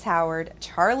 Travis Howard,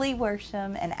 Charlie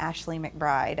Worsham, and Ashley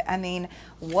McBride. I mean,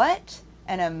 what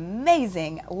an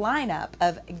amazing lineup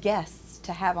of guests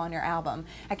to have on your album.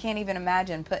 I can't even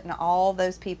imagine putting all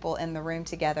those people in the room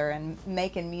together and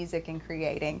making music and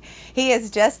creating. He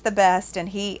is just the best, and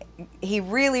he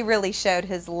really, really showed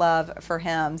his love for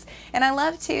hymns. And I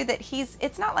love too that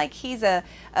it's not like he's a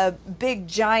big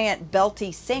giant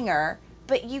belty singer,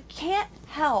 but you can't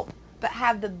help but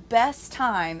have the best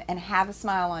time and have a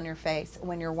smile on your face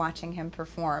when you're watching him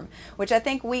perform, which I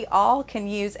think we all can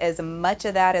use as much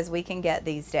of that as we can get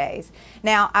these days.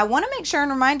 Now, I want to make sure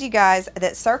and remind you guys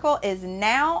that Circle is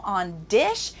now on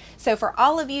Dish. So for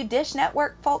all of you Dish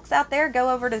Network folks out there,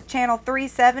 go over to channel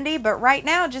 370. But right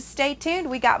now, just stay tuned.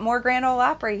 We got more Grand Ole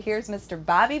Opry. Here's Mr.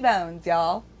 Bobby Bones,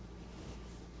 y'all.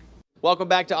 Welcome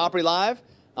back to Opry Live.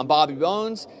 I'm Bobby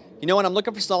Bones. You know, when I'm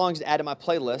looking for songs to add to my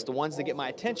playlist, the ones that get my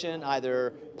attention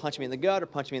either punch me in the gut or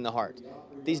punch me in the heart.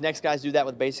 These next guys do that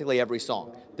with basically every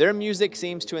song. Their music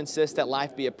seems to insist that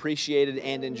life be appreciated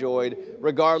and enjoyed,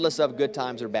 regardless of good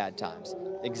times or bad times.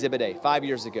 Exhibit A, 5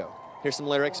 years ago. Here's some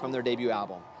lyrics from their debut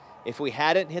album. If we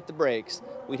hadn't hit the brakes,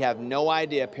 we'd have no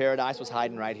idea paradise was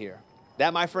hiding right here.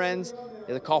 That, my friends,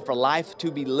 is a call for life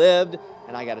to be lived,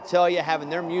 and I gotta tell you,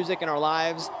 having their music in our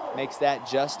lives makes that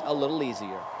just a little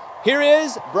easier. Here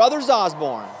is Brothers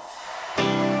Osborne.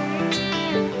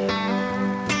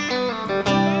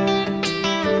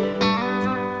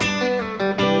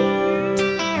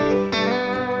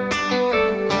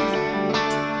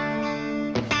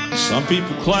 Some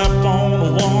people clap on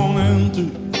a 1 and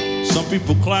 2. Some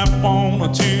people clap on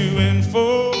a 2 and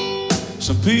 4.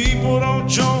 Some people don't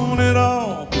join at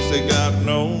all because they got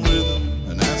no rhythm,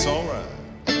 and that's alright.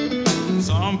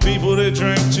 Some people, they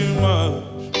drink too much.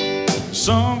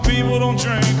 Some people don't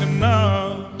drink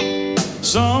enough.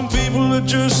 Some people are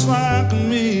just like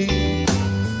me.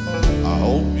 I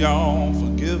hope y'all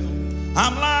forgive them.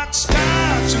 I'm like Scotch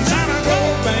and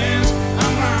Tanago bands.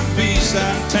 I'm like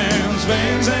B-side towns,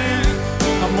 Van Zandt.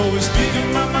 I'm always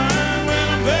speaking my mind when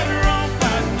I'm better off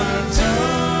biting my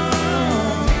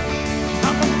tongue.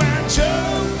 I'm a bad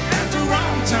joke at the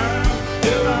wrong time.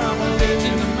 Hell, I'm a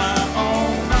legend in my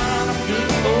own mind. I'm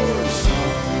good for some,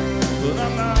 but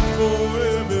I'm not for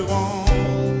everyone.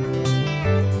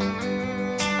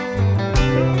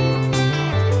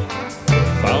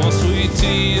 If I was sweet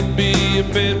tea, it'd be a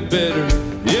bit better.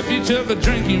 If you took a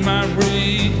drink, you might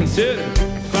reconsider.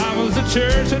 If I was a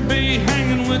church, I'd be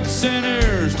hanging with the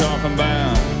sinners, talking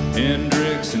about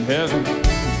Hendrix and heaven.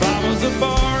 If I was a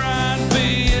bar, I'd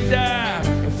be a dive,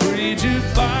 a free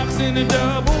jukebox in a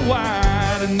double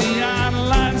wide, a neon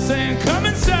light saying, come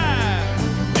inside.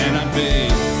 And I'd be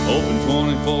open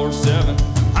 24/7.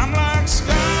 I'm like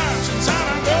Scotch and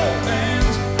Tanago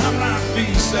bands. I'm like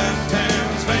B-side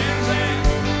towns, Van Zandt.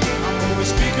 I'm always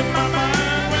speaking my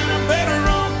mind when I'm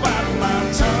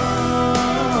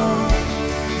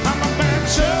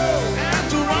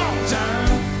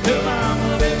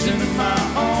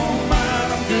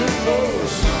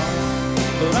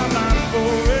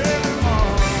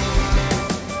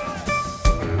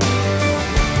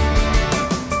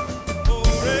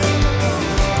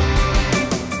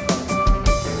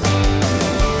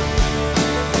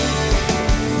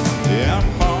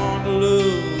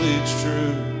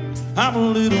I'm a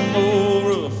little more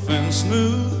rough and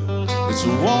smooth. It's a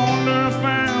wonder I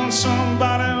found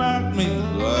somebody like me,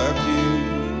 like you.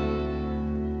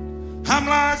 I'm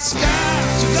like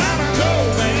skies without a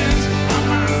cold bands. I'm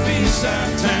like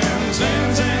B-side towns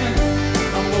and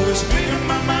I'm always speaking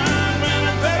my mind when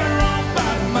I'm better off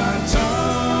biting my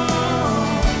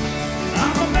tongue.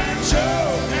 I'm a bad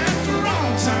joke at the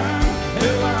wrong time.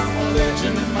 Hell, I'm a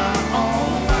legend in my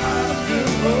own mind. A good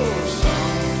love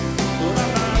song, but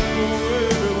I'm not for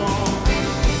everyone.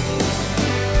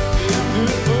 Yeah, I'm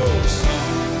good for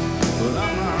some, but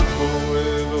I'm not for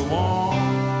everyone.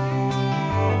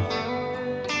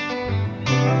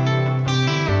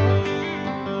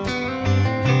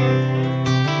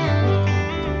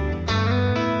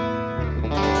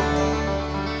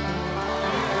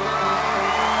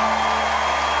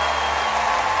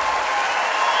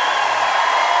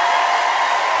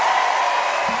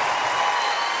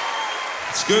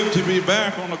 It's good to be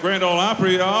back on the Grand Ole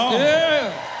Opry, y'all.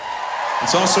 Yeah.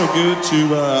 It's also good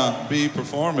to be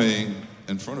performing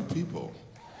in front of people.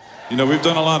 You know, we've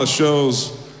done a lot of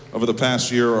shows over the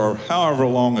past year, or however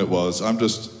long it was.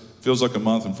 Feels like a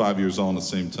month and 5 years on at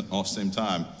the same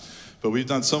time. But we've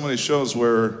done so many shows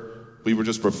where we were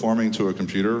just performing to a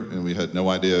computer and we had no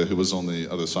idea who was on the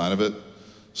other side of it.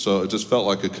 So it just felt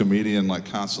like a comedian, like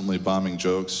constantly bombing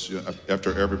jokes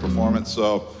after every performance.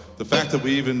 So the fact that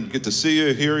we even get to see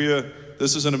you, hear you,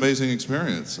 this is an amazing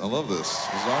experience. I love this.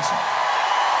 It's awesome.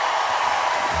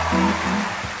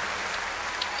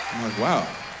 I'm like, wow,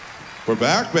 we're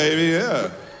back, baby,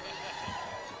 yeah.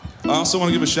 I also want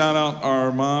to give a shout out.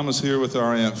 Our mom is here with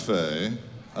our Aunt Faye.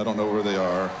 I don't know where they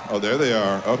are. Oh, there they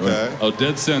are, okay. Oh,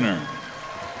 dead center.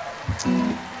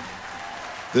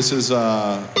 This is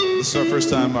our first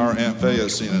time our Aunt Faye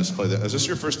has seen us play that. Is this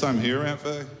your first time here, Aunt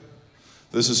Faye?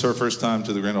 This is her first time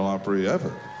to the Grand Ole Opry ever.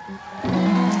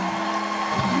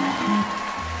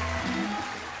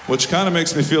 Which kind of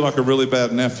makes me feel like a really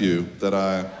bad nephew that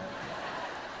I've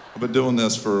been doing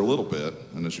this for a little bit,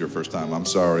 and it's your first time. I'm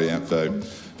sorry, Aunt Faye.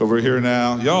 But we're here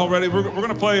now. Y'all ready? We're going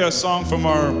to play a song from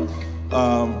our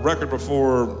record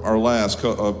before our last,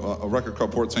 a record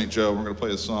called Port St. Joe. We're going to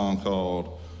play a song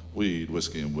called Weed,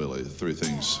 Whiskey, and Willie. 3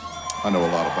 things I know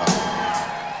a lot about.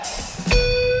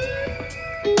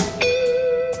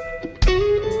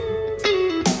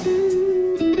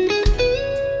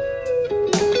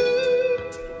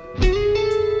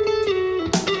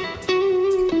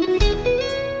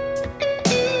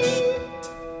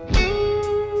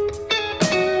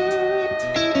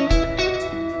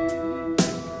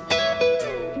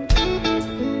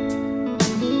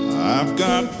 I've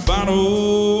got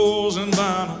bottles and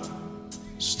vinyl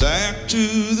stacked to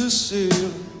the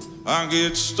ceiling. I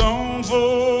get stoned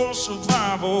for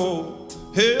survival,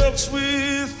 helps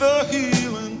with the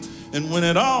healing. And when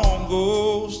it all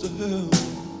goes to hell,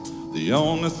 the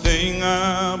only thing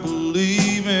I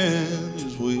believe in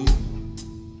is weed,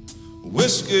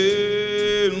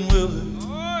 whiskey, and Willie.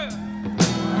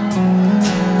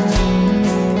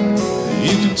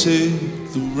 You can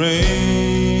take the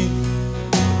rain,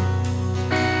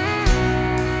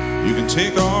 you can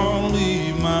take or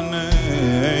leave my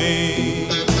name.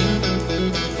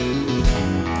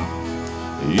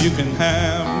 You can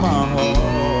have my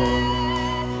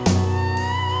heart,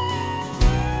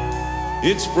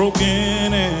 it's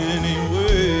broken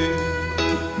anyway.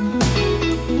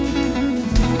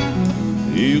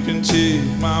 You can take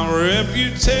my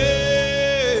reputation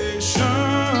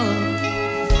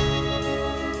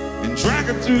and drag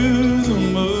it through the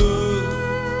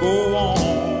mud. Go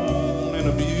on and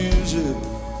abuse it,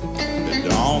 but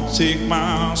don't take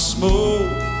my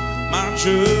smoke, my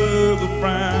jug of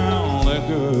brown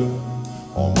liquor,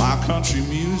 or my country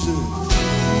music.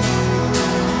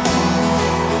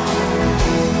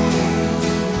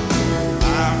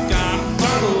 I've got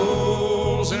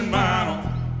bottles and vinyl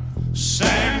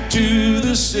stacked to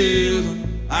the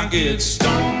ceiling. I get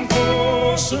stoned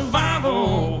for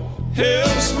survival,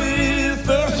 helps with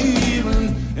the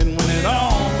healing. And when it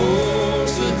all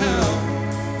goes to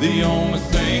hell, the only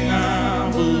thing I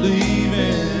believe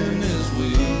in is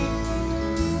weed,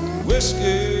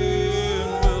 whiskey,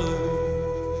 and Willie.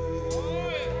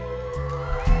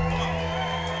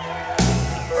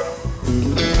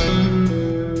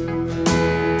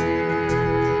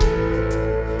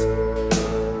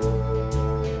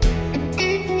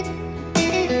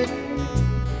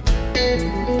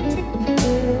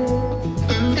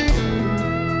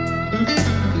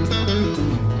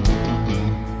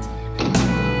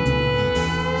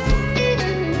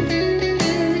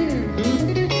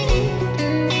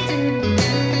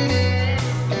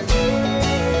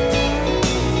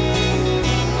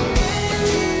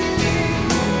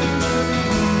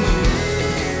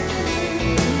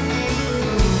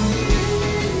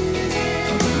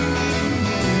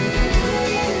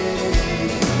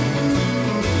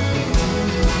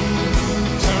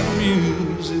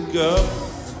 music up.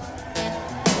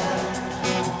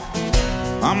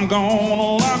 I'm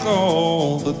gonna lock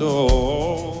all the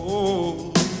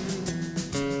doors,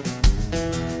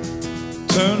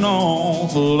 turn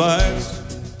off the lights,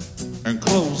 and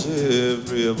close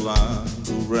every blind.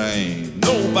 There ain't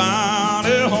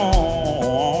nobody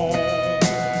home,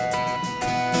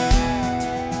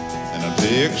 and the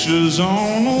pictures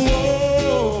on the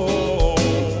wall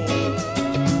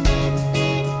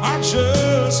are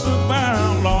just about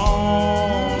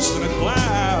lost in a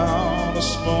cloud of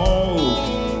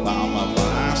smoke, while my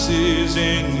vices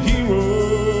and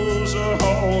heroes are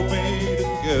hold me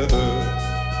together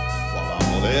while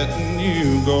I'm letting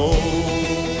you go.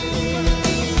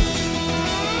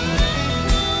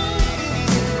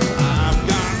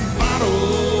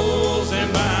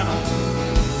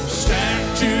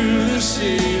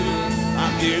 I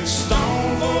get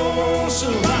stoned for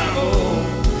survival,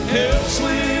 helps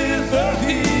with the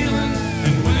healing,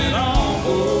 and when it all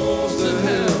goes to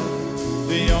hell,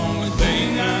 the only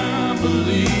thing I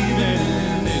believe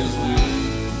in is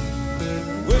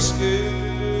whiskey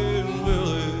and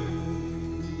Willie.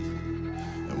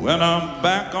 And when I'm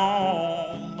back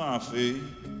on my feet,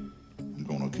 I'm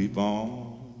gonna keep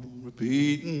on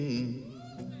repeating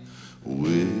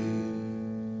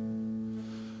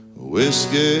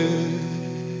whiskey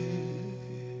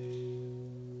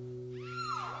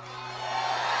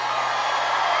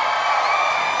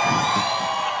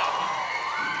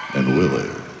and Willie.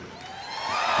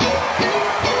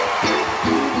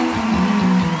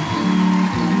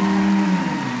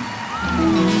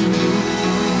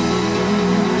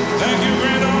 Thank you,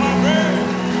 Grand Ole Opry.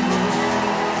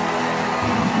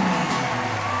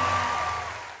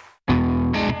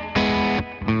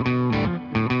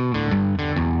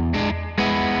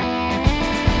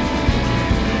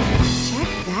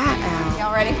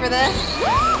 Ready for this?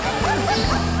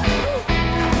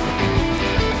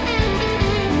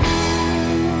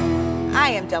 I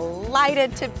am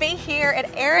delighted to be here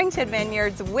at Arrington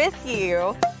Vineyards with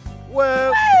you.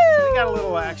 Whoa, Woo! We got a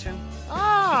little action.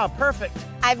 Ah, perfect.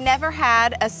 I've never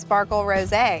had a sparkle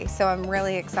rosé, so I'm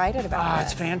really excited about it.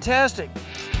 It's fantastic.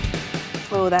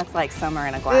 Oh, that's like summer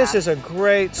in a glass. This is a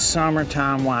great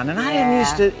summertime wine, and I didn't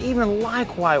used to even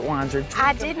like white wines or drink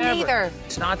I them didn't ever. either.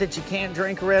 It's not that you can't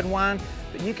drink red wine,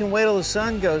 but you can wait till the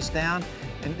sun goes down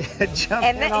and jump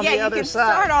And in on yeah, the you other can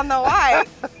side. start on the white.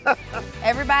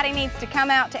 Everybody needs to come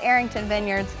out to Arrington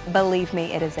Vineyards. Believe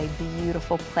me, it is a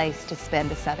beautiful place to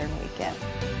spend a southern weekend.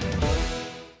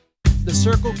 The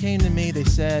Circle came to me, they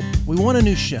said, we want a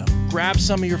new show. Grab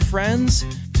some of your friends,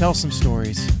 tell some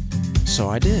stories. So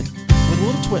I did, with a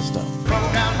little twist though.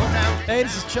 Hey,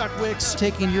 this is Chuck Wicks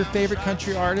taking your favorite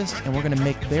country artists, and we're gonna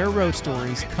make their road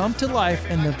stories come to life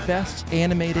in the best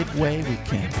animated way we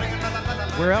can.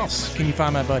 Where else can you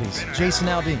find my buddies? Jason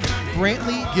Aldean,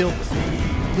 Brantley Gilbert,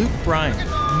 Luke Bryan,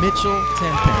 Mitchell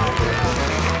Tenpenny.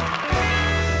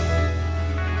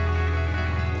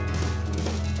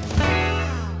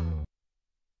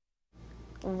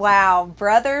 Wow,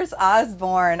 Brothers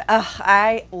Osborne. Ugh,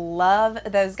 I love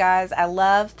those guys. I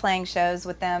love playing shows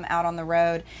with them out on the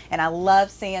road, and I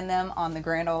love seeing them on the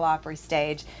Grand Ole Opry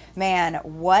stage. Man,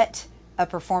 what a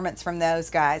performance from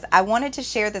those guys. I wanted to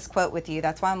share this quote with you.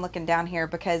 That's why I'm looking down here,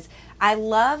 because I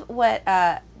love what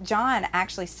John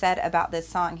actually said about this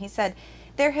song. He said,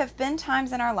 there have been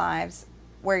times in our lives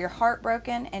where you're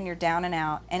heartbroken and you're down and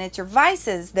out, and it's your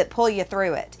vices that pull you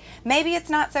through it. Maybe it's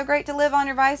not so great to live on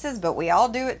your vices, but we all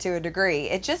do it to a degree.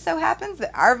 It just so happens that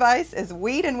our vice is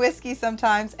weed and whiskey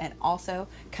sometimes, and also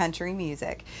country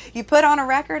music. You put on a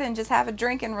record and just have a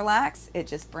drink and relax, it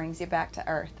just brings you back to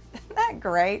earth. Isn't that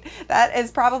great? That is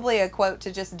probably a quote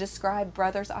to just describe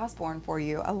Brothers Osborne for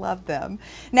you. I love them.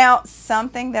 Now,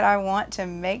 something that I want to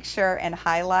make sure and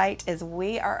highlight is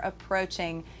we are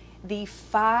approaching the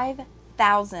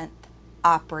 5,000th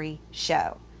Opry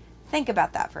show. Think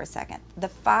about that for a second. The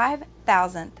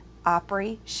 5,000th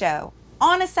Opry show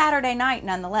on a Saturday night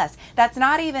nonetheless. That's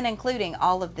not even including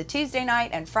all of the Tuesday night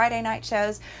and Friday night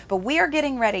shows, but we are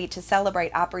getting ready to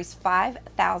celebrate Opry's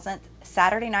 5,000th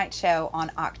Saturday night show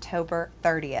on October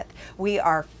 30th. We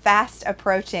are fast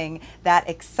approaching that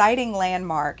exciting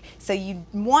landmark, so you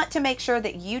want to make sure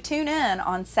that you tune in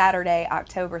on Saturday,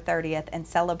 October 30th and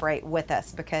celebrate with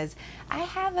us, because I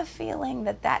have a feeling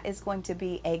that that is going to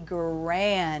be a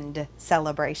grand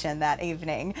celebration that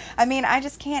evening. I mean, I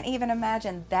just can't even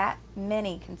imagine that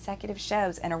many consecutive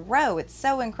shows in a row. It's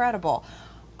so incredible.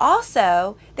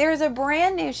 Also, there is a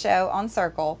brand new show on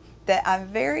Circle that I'm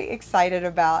very excited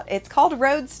about. It's called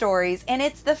Road Stories, and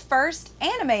it's the first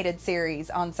animated series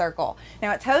on Circle.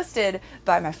 Now, it's hosted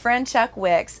by my friend Chuck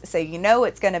Wicks, so you know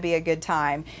it's going to be a good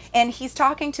time. And he's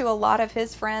talking to a lot of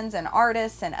his friends and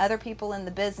artists and other people in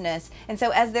the business. And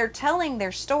so as they're telling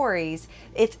their stories,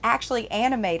 it's actually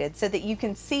animated so that you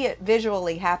can see it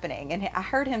visually happening. And I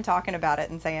heard him talking about it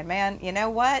and saying, man, you know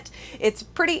what? It's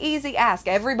pretty easy ask.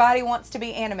 Everybody wants to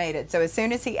be animated. So as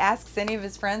soon as he asks any of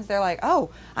his friends, they're like, oh,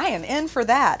 I am in for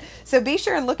that. So be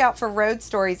sure and look out for Road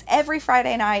Stories every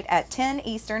Friday night at 10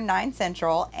 Eastern, 9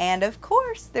 Central. And of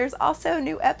course, there's also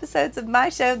new episodes of my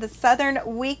show, The Southern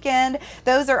Weekend.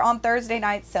 Those are on Thursday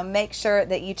nights, so make sure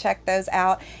that you check those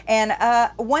out. And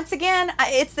once again,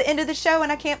 it's the end of the show,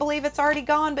 and I can't believe it's already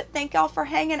gone, but thank y'all for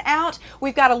hanging out.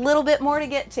 We've got a little bit more to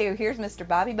get to. Here's Mr.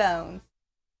 Bobby Bones.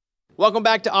 Welcome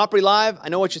back to Opry Live. I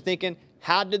know what you're thinking.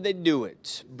 How did they do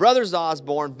it? Brothers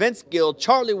Osborne, Vince Gill,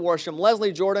 Charlie Worsham,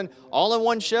 Leslie Jordan, all in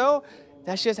one show?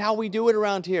 That's just how we do it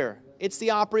around here. It's the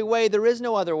Opry way. There is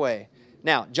no other way.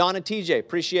 Now, John and TJ,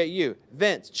 appreciate you.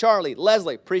 Vince, Charlie,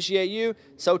 Leslie, appreciate you.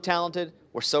 So talented.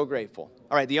 We're so grateful.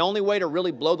 All right, the only way to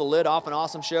really blow the lid off an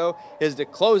awesome show is to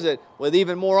close it with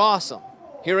even more awesome.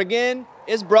 Here again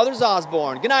is Brothers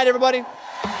Osborne. Good night, everybody.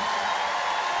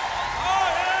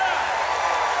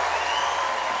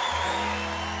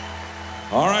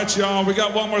 All right, y'all, we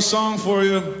got one more song for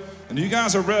you. And you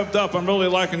guys are revved up. I'm really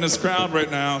liking this crowd right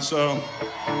now. So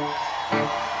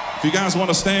if you guys want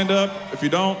to stand up, if you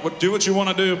don't, do what you want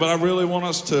to do. But I really want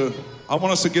us to,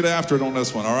 get after it on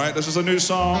this one, all right? This is a new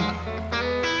song,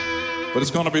 but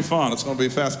it's going to be fun. It's going to be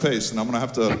fast-paced, and I'm going to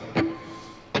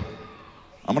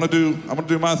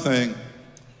do my thing.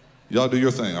 Y'all do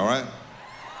your thing, all right?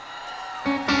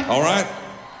 All right?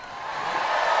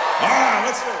 All right,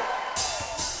 let's do it.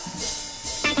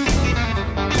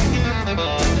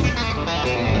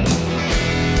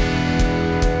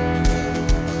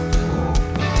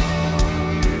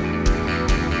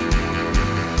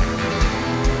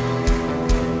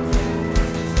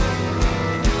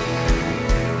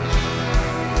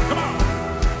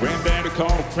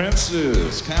 Called a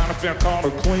princess, counterfeit called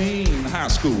a queen, high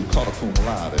school called a cum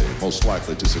laude, most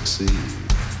likely to succeed.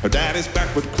 Her daddy's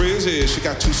back with crazy, she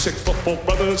got 2 sick football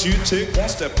brothers, you take one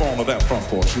step onto that front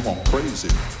porch, you won't crazy.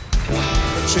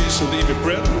 She'll leave you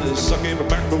breathless, I'll give her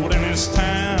back road in this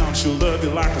town, she'll love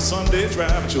you like a Sunday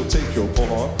drive, but she'll take your poor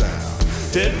heart down.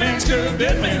 Dead man's curve,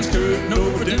 no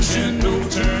redemption, no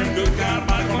return, good God,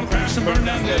 might gonna crash and burn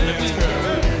down dead man's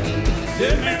curve.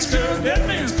 Dead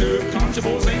man's curve, country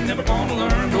boys ain't never gonna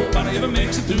learn. Nobody ever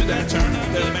makes it through that turn.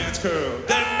 Dead man's curve,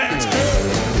 dead man's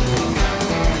curve.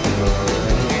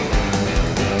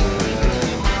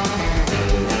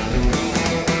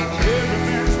 Every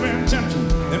man's been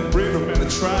tempted, and braver men to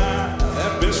try.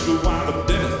 That bitch will wind up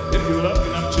dead if you're lucky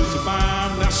enough to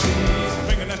survive. Now she's the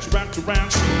finger that you wrapped around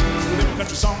cheese. Living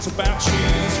country songs about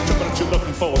cheese. Trouble that you're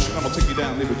looking for, she's gonna take you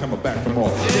down, leave you coming back for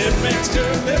more. Dead man's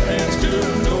curve, no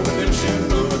redemption,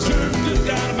 no return. Good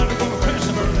God, I'm not gonna crash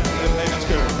and burn down.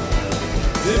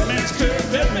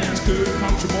 Dead man's curve,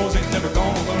 country boys ain't never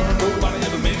gonna learn. Nobody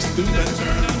ever makes it through that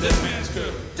turn. Now dead man's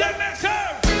curve, dead man's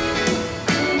curve.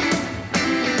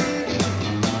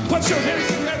 Put your hands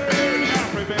together here in the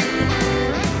Opry, baby.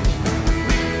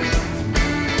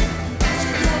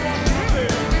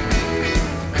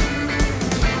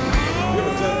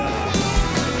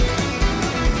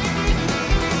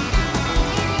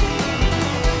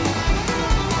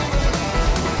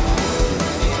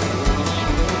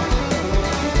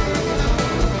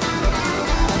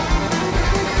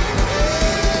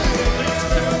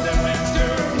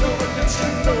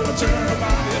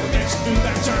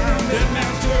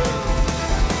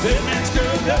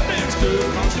 Dead man's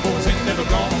curve, country boys ain't never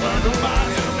gonna learn.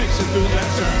 Nobody ever makes it through that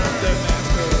turn. Dead man's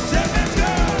curve, dead man's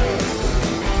curve.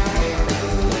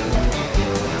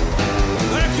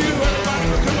 Thank you, everybody,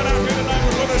 for coming out here tonight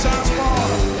with Brothers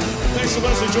Osborne. Thanks to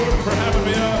Leslie Jordan for having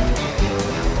me up.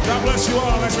 God bless you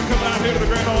all. Thanks for coming out here to the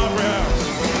Grand Ole Opry House.